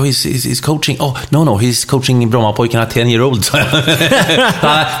 He's coaching. No, he's coaching i Brommapojkarna 10-year-old.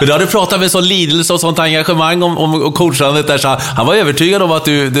 Men då hade du pratat med sån lidelse och sånt engagemang om coachandet där, så han var övertygad om att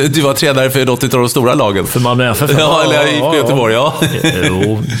du var tränare för något av de stora lagen. För Malmö FF. Ja, eller i Göteborg, ja.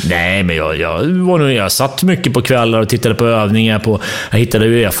 Nej, men jag satt mycket på kvällar och tittade på övningar. Jag hittade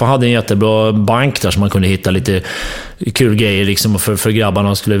UEFA hade en jättebra bank där som man kunde hitta lite kul grejer liksom för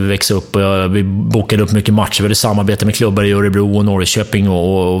grabbarna skulle växa upp. Och vi bokade upp mycket matcher. Vi hade samarbete med klubbar i Örebro och Norrköping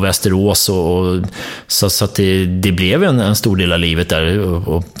och Västerås. Så att det blev en stor del av livet där.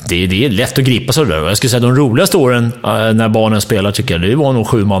 Och det är lätt att gripa sig där. Jag skulle säga de roligaste åren när barnen spelar tycker jag, det var nog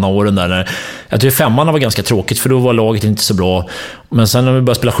 7-manna-åren där. Jag tror 5-manna var ganska tråkigt för då var laget inte så bra. Men sen när vi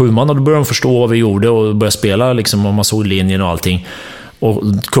började spela 7-manna då började de förstå vad vi gjorde och började spela liksom, om man såg linjen och allting. Och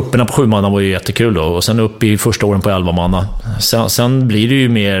kupperna på 7-manna var ju jättekul då. Och sen upp i första åren på 11-manna. Sen blir det ju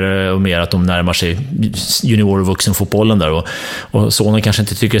mer och mer att de närmar sig junior- och vuxenfotbollen där. Och sonen kanske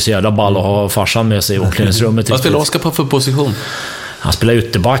inte tycker det är så jävla ball att ha farsan med sig i omklädningsrummet. Vad spelar Oskar på för position? Han spelar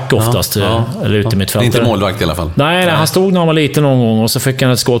ytterback oftast, eller ute i mittfältet. Inte målvakt i alla fall. Nej, han stod när han var liten någon gång och så fick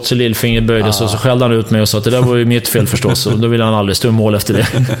han ett skott så lillfingret böjdes och så skällde han ut mig och sa att det där var ju mitt fel förstås. Och då ville han aldrig stå i mål efter det.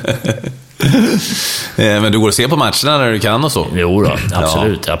 Men du går och ser på matcherna när du kan och så? Jo då,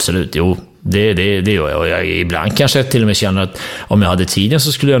 absolut. Jo, det gör jag. Och jag ibland kanske till och med känner att om jag hade tiden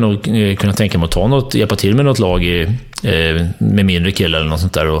så skulle jag nog kunna tänka mig att hjälpa till med något lag med mindre killar eller något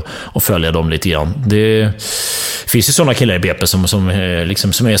sånt där och följa dem lite grann. Det finns ju sådana killar i BP som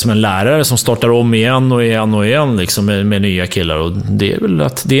är som en lärare som startar om igen och igen liksom med nya killar, och det är väl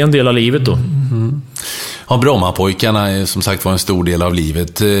att det är en del av livet då. Mm. Ja, Brommapojkarna som sagt var en stor del av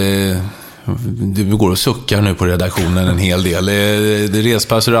livet. Du går och suckar nu på redaktionen en hel del. Det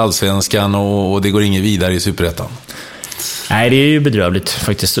respass ur Allsvenskan och det går inget vidare i Superettan. Nej, det är ju bedrövligt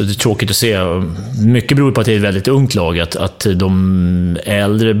faktiskt. Det är tråkigt att se. Mycket beror på att det är ett väldigt ungt lag. Att de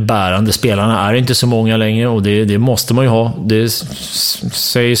äldre bärande spelarna är inte så många längre, och det måste man ju ha. Det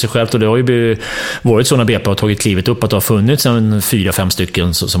säger sig självt, och det har ju varit så när BP har tagit klivet upp att det har funnits 4-5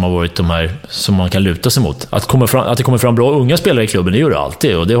 stycken som har varit de här som man kan luta sig mot. Att det kommer fram bra unga spelare i klubben, det gör det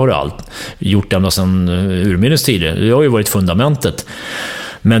alltid, och det har det gjort ända sedan urminnes tider. Det har ju varit fundamentet.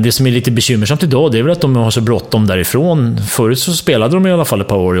 Men det som är lite bekymmersamt idag, det är väl att de har så bråttom därifrån. Förut så spelade de i alla fall ett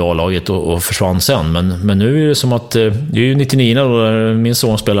par år i A-laget och försvann sen. Men nu är det som att, det är ju 99 då min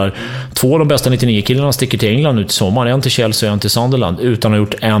son spelar, 2 av de bästa 99-killarna sticker till England ut i sommar. En till Chelsea och en till Sunderland, utan att ha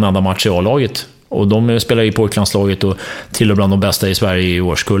gjort en enda match i A-laget. Och de spelar i pojklandslaget och tillhör bland de bästa i Sverige i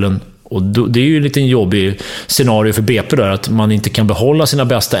årskullen. Och det är ju en liten jobbig scenario för BP där, att man inte kan behålla sina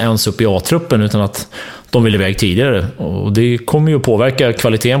bästa ens upp i A-truppen utan att de vill iväg tidigare. Och det kommer ju att påverka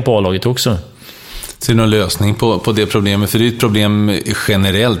kvaliteten på A-laget också. Ser du någon lösning på det problemet? För det är ett problem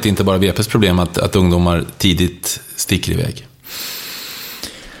generellt, inte bara BP:s problem, att ungdomar tidigt sticker iväg.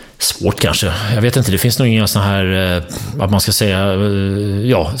 Svårt kanske. Jag vet inte, det finns nog inga såna här att man ska säga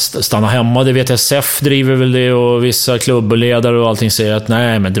stanna hemma. Det vet jag, SEF driver väl det och vissa klubbledare och allting säger att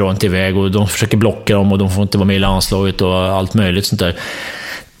nej, men dra inte iväg, och de försöker blocka dem och de får inte vara med i landslaget och allt möjligt sånt där.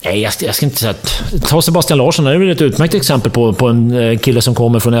 Nej, jag ska inte säga att... Ta Sebastian Larsson, det är väl ett utmärkt exempel på en kille som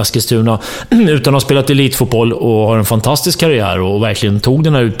kommer från Eskilstuna utan att ha spelat elitfotboll och har en fantastisk karriär och verkligen tog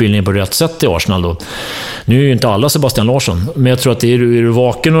den här utbildningen på rätt sätt i Arsenal då. Nu är ju inte alla Sebastian Larsson, men jag tror att är du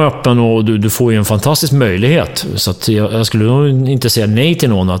vaken och öppen och du får ju en fantastisk möjlighet. Så att jag skulle nog inte säga nej till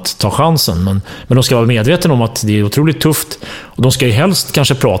någon att ta chansen, men de ska vara medvetna om att det är otroligt tufft. Och de ska ju helst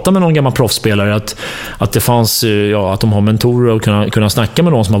kanske prata med någon gammal proffsspelare att det fanns, att de har mentorer och kunna snacka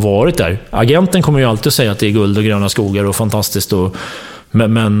med någon som har varit där. Agenten kommer ju alltid säga att det är guld och gröna skogar och fantastiskt.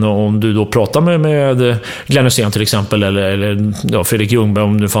 Men om du då pratar med Glenn Hysén till exempel eller Fredrik Ljungberg,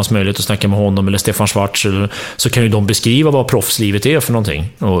 om det fanns möjlighet att snacka med honom, eller Stefan Schwarz, så kan ju de beskriva vad proffslivet är för någonting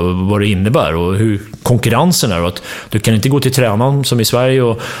och vad det innebär och hur konkurrensen är, och att du kan inte gå till tränaren som i Sverige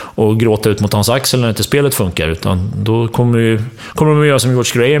och gråta ut mot hans axel när inte spelet funkar, utan då kommer de att göra som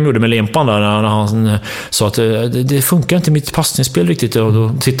George Graham gjorde med limpan där, när han sa att det funkar inte mitt passningsspel riktigt, och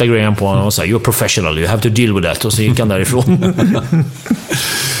då tittar Graham på honom och säger you're professional, you have to deal with that, och så gick han därifrån.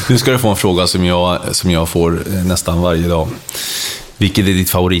 Nu ska du få en fråga som jag får nästan varje dag. Vilket är ditt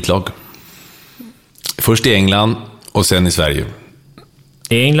favoritlag? Först i England och sen i Sverige.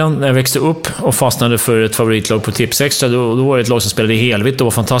 I England, när jag växte upp och fastnade för ett favoritlag på Tips Extra, då var det ett lag som spelade i helvitt och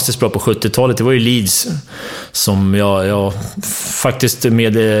var fantastiskt bra på 70-talet. Det var ju Leeds, som jag faktiskt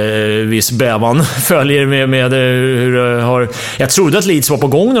med viss bävan följer med hur det har... Jag trodde att Leeds var på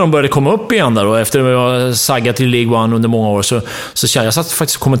gång när de började komma upp igen där, och efter att jag saggat till League One under många år så jag satt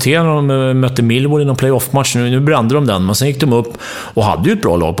faktiskt och kommenterade när de mötte Millwall i någon playoff-match. Nu brände de den, men sen gick de upp och hade ju ett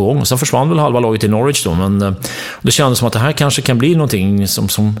bra lag på gång, och sen försvann väl halva laget i Norwich då, men det kändes som att det här kanske kan bli någonting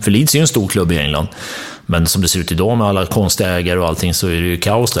för Leeds är ju en stor klubb i England. Men som det ser ut idag med alla konstägare och allting, så är det ju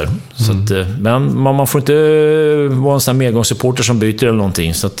kaos där. Så att, men man får inte vara en sån här medgångssupporter som byter eller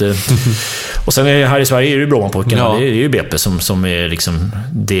någonting. Så att, och sen här i Sverige är det ju Blåmanpojkarna. Ja. Det är ju BP som är liksom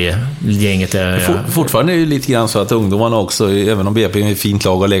det gänget. Fortfarande är det lite grann så att ungdomarna också, även om BP är ett fint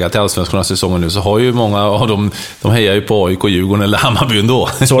lag och legat till allsvenskan säsongen nu, så har ju många av dem, de hejar ju på AIK, Djurgården eller Hammarby ändå.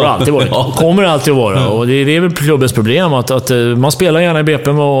 Så har det alltid varit. Kommer det alltid att vara. Och det är väl klubbens problem att man spelar gärna i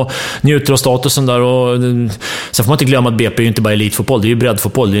BP och njuter av statusen där, och sen får man inte glömma att BP är ju inte bara elitfotboll, det är ju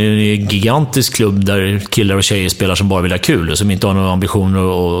breddfotboll. Det är en gigantisk klubb där killar och tjejer spelar som bara vill ha kul och som inte har några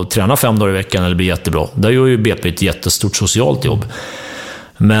ambitioner att träna 5 dagar i veckan eller bli jättebra. Där gör ju BP ett jättestort socialt jobb.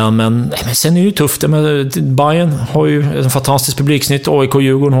 Men sen är det ju tufft. Bayern har ju en fantastisk publiksnitt. AIK och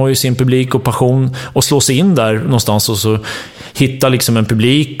Djurgården har ju sin publik och passion. Och slå sig in där någonstans och så hitta liksom en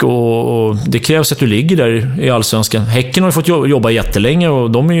publik. Och det krävs att du ligger där i allsvenskan. Häcken har ju fått jobba jättelänge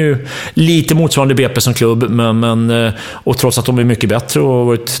och de är ju lite motsvarande BP som klubb. Och trots att de är mycket bättre och har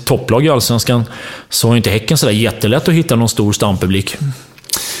varit topplag i allsvenskan, så har inte Häcken så där jättelätt att hitta någon stor stampublik.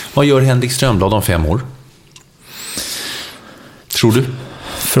 Vad gör Henrik Strömblad om 5 år? Tror du?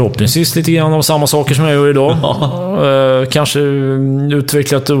 Förhoppningsvis lite grann av samma saker som jag gör idag. Kanske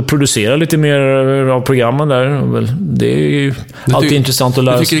utvecklat och producera lite mer av programmen där. Det är ju alltid intressant att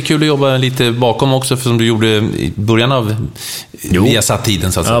lära sig. Jag tycker det är kul att jobba lite bakom också, för som du gjorde i början av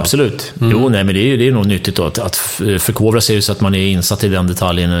Viasat-tiden så att säga. Ja, absolut. Men det är nog nyttigt då, att förkovra sig så att man är insatt i den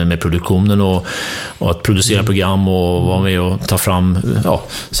detaljen med produktionen och att producera program och vara med och ta fram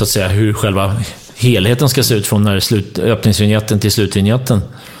så att säga hur själva helheten ska se ut från när öppningsvinjetten till slutvinjetten.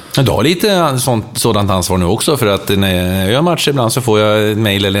 Du har lite sådant ansvar nu också, för att när jag gör matcher ibland så får jag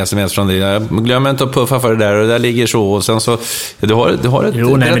mejl eller sms från dig. Jag glömmer inte att puffa för det där och det där ligger så, och sen så du har ett...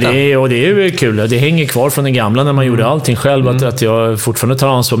 Jo, nej, men det är ju kul. Det hänger kvar från den gamla när man gjorde allting själv, att jag fortfarande tar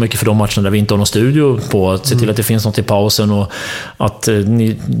ansvar mycket för de matcherna där vi inte har någon studio på, att se till att det finns något i pausen och att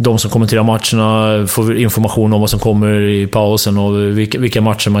de som kommenterar matcherna får information om vad som kommer i pausen och vilka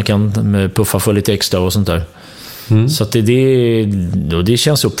matcher man kan puffa för lite extra och sånt där. Så att det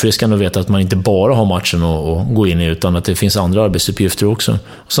känns uppfriskande att veta att man inte bara har matchen att gå in i, utan att det finns andra arbetsuppgifter också.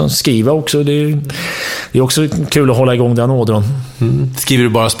 Och sen skriva också, det är också kul att hålla igång den ådran. Skriver du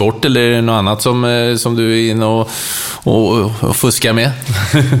bara sport eller är det något annat som du är inne och fuskar med?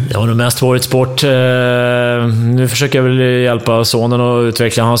 Det har nog mest varit sport. Nu försöker jag väl hjälpa sonen att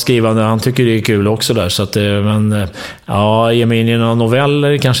utveckla hans skrivande. Han tycker det är kul också där. Så att, ge mig in i några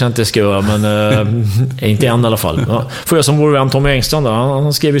noveller kanske jag inte ska göra, men inte än i alla fall. Ja. Får jag som vår vän Tommy Engstrand då.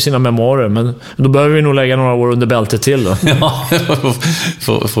 Han skrev ju sina memoarer, men då behöver vi nog lägga några år under bältet till då. Ja,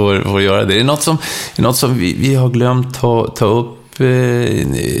 får göra det. Det är något som vi har glömt ta upp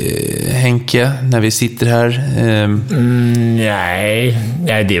Henke, när vi sitter här? Nej,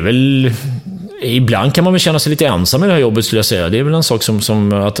 det är väl... Ibland kan man väl känna sig lite ensam i det här jobbet, skulle jag säga. Det är väl en sak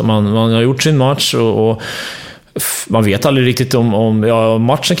som att man har gjort sin match och man vet aldrig riktigt om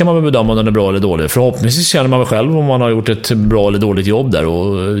matchen kan man väl bedöma om den är bra eller dålig. Förhoppningsvis känner man väl själv om man har gjort ett bra eller dåligt jobb där,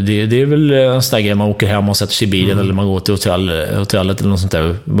 och det är väl en steg man åker hem och sätter sig i bilen eller man går till hotellet eller något sånt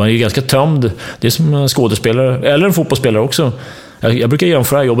där. Man är ju ganska tömd. Det är som en skådespelare eller en fotbollsspelare också. Jag brukar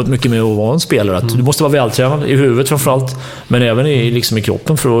jämföra jobbet mycket med att vara en spelare. Att du måste vara vältränad i huvudet framförallt, men även i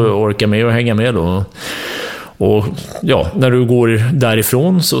kroppen för att orka med och hänga med då. Och ja, när du går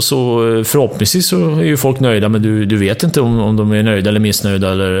därifrån så förhoppningsvis så är ju folk nöjda, men du vet inte om de är nöjda eller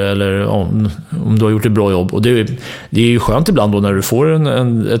missnöjda eller om du har gjort ett bra jobb. Och det är ju skönt ibland då när du får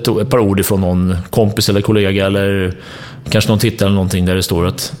ett par ord ifrån någon kompis eller kollega eller kanske någon tittare eller någonting där det står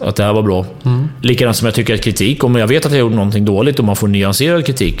att det här var bra. Likadant som jag tycker att kritik, om jag vet att jag gjort någonting dåligt och man får nyanserad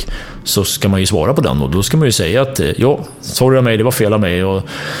kritik, så ska man ju svara på den, och då ska man ju säga att ja, sorry av mig, det var fel av mig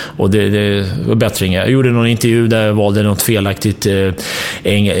och det var bättring. Jag gjorde någon intervju där jag valde något felaktigt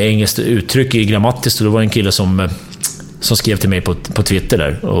engelskt uttryck i grammatiskt, och det var en kille som skrev till mig på Twitter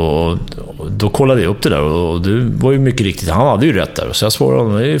där, och då kollade jag upp det där, och det var ju mycket riktigt, han hade ju rätt där, så jag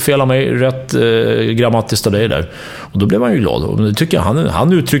svarade, det är fel av mig, rätt grammatiskt av dig där, och då blev han ju glad, och det tycker jag,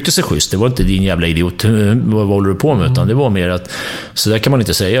 han uttryckte sig schysst, det var inte din jävla idiot, vad håller du på med, utan det var mer att, så där kan man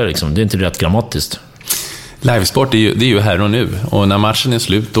inte säga liksom, det är inte rätt grammatiskt. Livesport det är ju här och nu, och när matchen är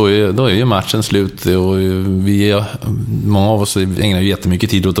slut då är ju matchen slut, och många av oss ägnar ju jättemycket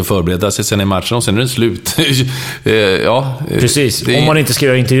tid åt att förbereda sig, sen är matchen och sen är den slut. Ja, precis, om man inte ska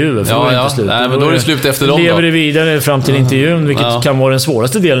göra intervjuer, för då är det inte slut. Nej, men då är det slut efter dem. Lever det vidare fram till intervjun, vilket kan vara den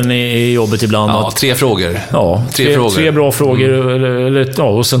svåraste delen i jobbet ibland. Ja, 3 frågor. Ja, tre bra frågor, eller,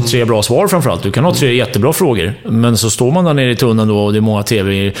 och sen 3 bra svar framförallt. Du kan ha 3 jättebra frågor, men så står man där nere i tunneln då, och det är många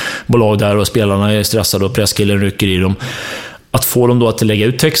tv-bolag där och spelarna är stressade och presskillen rycker i dem. Att få dem då att lägga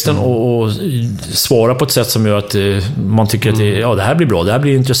ut texten och svara på ett sätt som gör att man tycker att det här blir bra, det här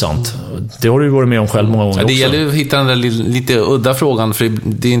blir intressant. Det har du ju varit med om själv många gånger också. Det gäller att hitta den där lite udda frågan, för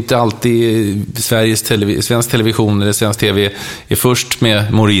det är inte alltid svensk television eller svensk tv är först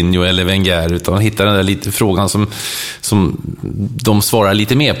med Mourinho eller Wenger, utan hitta den där lite frågan som de svarar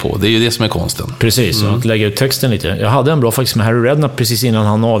lite mer på. Det är ju det som är konsten. Precis, att lägga ut texten lite. Jag hade en bra faktiskt med Harry Redknapp precis innan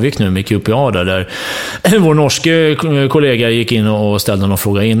han avgick nu med QPR där vår norske kollega gick in och ställde någon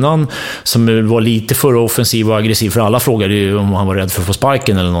fråga innan som var lite för offensiv och aggressiv, för alla frågade ju om han var rädd för att få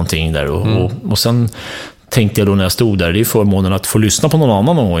sparken eller någonting där, och sen tänkte jag då när jag stod där, det är förmånen att få lyssna på någon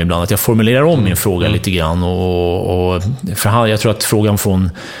annan gång ibland, att jag formulerar om min fråga lite grann, och för jag tror att frågan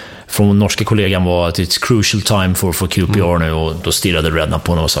från norska kollegan var att it's crucial time for QPR nu, och då stirrade Redknapp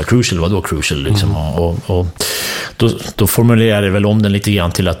på honom och sa crucial, vadå crucial liksom, och då formulerade jag väl om den lite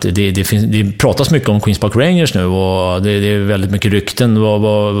grann till att det pratas mycket om Queens Park Rangers nu, och det är väldigt mycket rykten.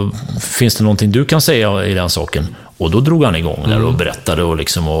 Finns det någonting du kan säga i den saken? Och då drog han igång där och berättade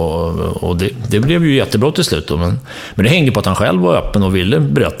och det blev ju jättebra till slut då, men det hängde på att han själv var öppen och ville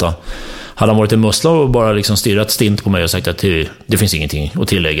berätta. Hade han varit en mussla och bara liksom stirrat stint på mig och sagt att det finns ingenting att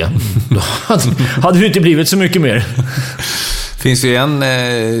tillägga, då hade det inte blivit så mycket mer. Finns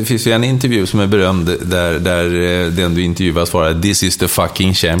ju en intervju som är berömd där den du intervjuar svarar "This is the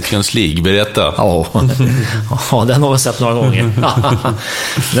fucking Champions League". Berätta. Ja, den har jag sett några gånger.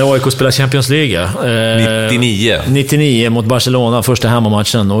 När AIK spelar Champions League 99 mot Barcelona, första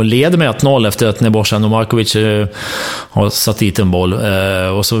hemmamatchen, och leder med 1-0 efter att Nebojsa Novakovic har satt dit en boll,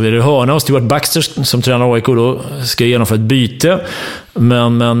 och så är det hörna, och Stuart Baxter som tränar AIK då ska genomföra ett byte,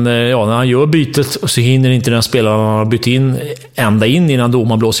 men när han gör bytet så hinner inte den spelaren han har bytt in ända in innan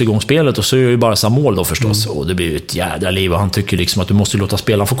domaren blåser igång spelet, och så är ju bara samma mål då förstås, och det blir ett jädra liv, och han tycker liksom att du måste låta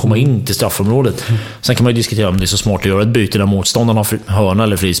spelaren få komma in till straffområdet. Sen kan man ju diskutera om det är så smart att göra ett byte där motståndaren har hörna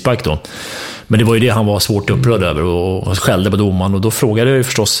eller frispark då. Men det var ju det han var svårt upprörd över och skällde på domaren, och då frågade jag ju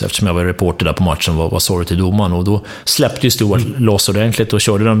förstås, eftersom jag var reporter där på matchen, vad sa du till domaren, och då släppte ju Stuart loss ordentligt och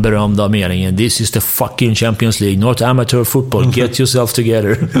körde den berömda meningen "This is the fucking Champions League, not amateur football, get yourself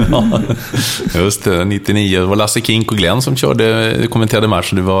together". Just det, 99, det var Lasse Kink och Glenn som kommenterade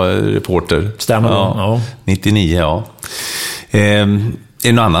matchen, du var reporter. Stämmer. Ja. 99, ja.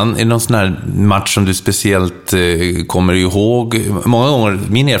 Är det någon sån här match som du speciellt kommer ihåg? Många gånger,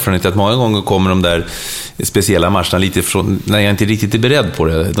 min erfarenhet är att många gånger kommer de där speciella matcherna lite från när jag inte riktigt är beredd på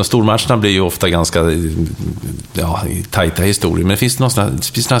det. De stormatcherna blir ju ofta ganska tajta historier, men finns det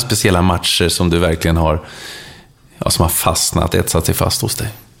några speciella matcher som du verkligen har som har fastnat, etsat sig fast hos dig?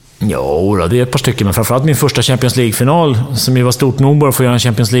 Ja, det är ett par stycken, men framförallt min första Champions League-final, som ju var stort nog bara för att göra en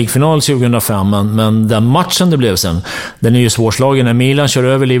Champions League-final 2005, men den matchen det blev sen, den är ju svårslagen. När Milan kör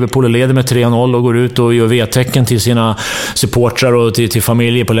över Liverpool och leder med 3-0 och går ut och gör V-tecken till sina supportrar och till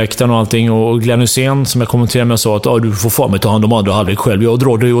familjer på läktaren och allting, och Glenn Hysén, som jag kommenterade med, sa att du får fan med ta hand om andra halvlek själv, jag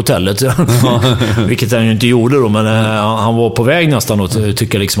drar dig i hotellet. Vilket han ju inte gjorde då, men han var på väg nästan och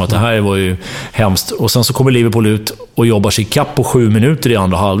tycker liksom att det här var ju hemskt. Och sen så kommer Liverpool ut och jobbar sig kapp på 7 minuter i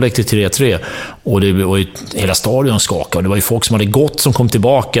andra halvlek till 3-3, och det var ju hela stadion skakade. Det var ju folk som hade gått som kom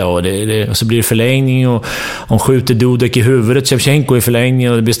tillbaka, och så blir det förlängning och de skjuter Dudek i huvudet, Shevchenko i förlängning,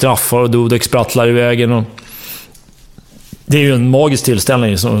 och det blir straffar och Dudek sprattlar i vägen, och det är ju en magisk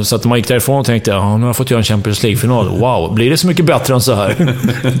tillställning, så att man gick därifrån och tänkte, nu har jag fått göra en Champions League-final. Wow, blir det så mycket bättre än så här?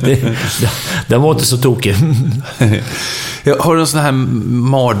 Den var inte så tokig. Har du en sån här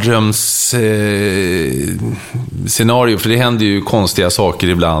mardrömsscenario? För det händer ju konstiga saker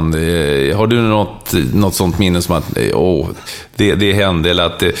ibland. Har du något sånt minne som att det hände, eller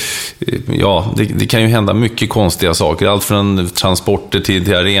att det kan ju hända mycket konstiga saker. Allt från transporter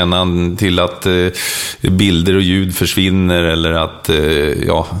till arenan, till att bilder och ljud försvinner, eller att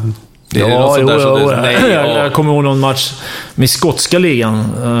jag kommer ihåg någon match med skotska ligan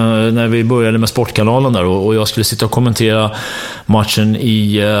när vi började med Sportkanalen där, och jag skulle sitta och kommentera matchen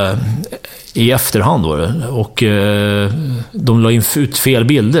i efterhand var det. Och de la ut fel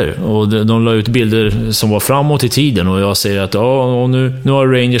bilder, och de la ut bilder som var framåt i tiden, och jag säger att nu har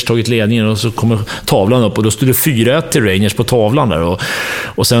Rangers tagit ledningen, och så kommer tavlan upp, och då stod det 4-1 till Rangers på tavlan där,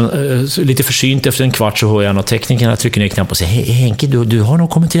 och sen lite försynt efter en kvart så hör jag en av teknikerna trycker ner knappen och säger, Henke, du har nog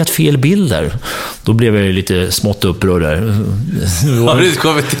kommenterat fel bilder. Då blev jag lite smått upprörd där.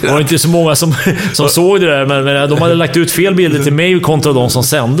 Det var inte så många som såg det där, men de hade lagt ut fel bilder till mig kontra de som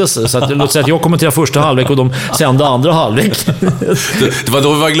sändes, så att låt säga att jag kommenterade första halvlek och de sände andra halvlek. Det var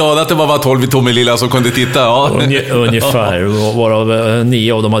då vi var glada att det var 12 i Tommy Lilla som kunde titta. Ja. Ungefär, varav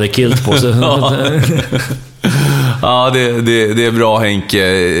 9 av dem hade kilt på sig. Ja, det är bra,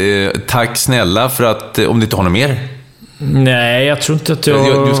 Henke. Tack snälla för att, om du inte har något mer. Nej, jag tror inte att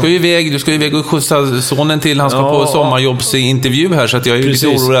Du ska ju iväg och skjutsa sonen till. Han ska på sommarjobbsintervju här, så att jag är lite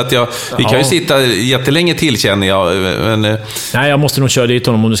orolig att vi kan ju sitta jättelänge till, känner jag. Men... Nej, jag måste nog köra dit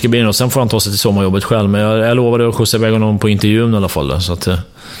honom om det ska bli något. Sen får han ta sig till sommarjobbet själv. Men jag lovade att skjutsa iväg honom på intervjun i alla fall. Så att,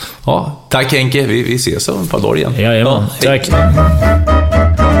 tack Henke, vi ses om ett par dagar igen. Jajamän, tack.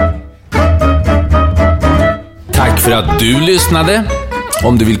 Tack för att du lyssnade.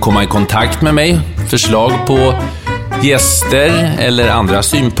 Om du vill komma i kontakt med mig, förslag på gäster eller andra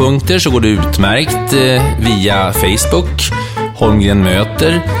synpunkter, så går det utmärkt via Facebook, Holmgren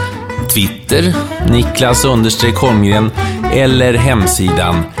möter, Twitter, Niklas_Holmgren, eller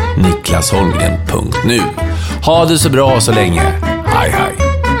hemsidan niklasholmgren.nu. Ha det så bra så länge. Hej hej.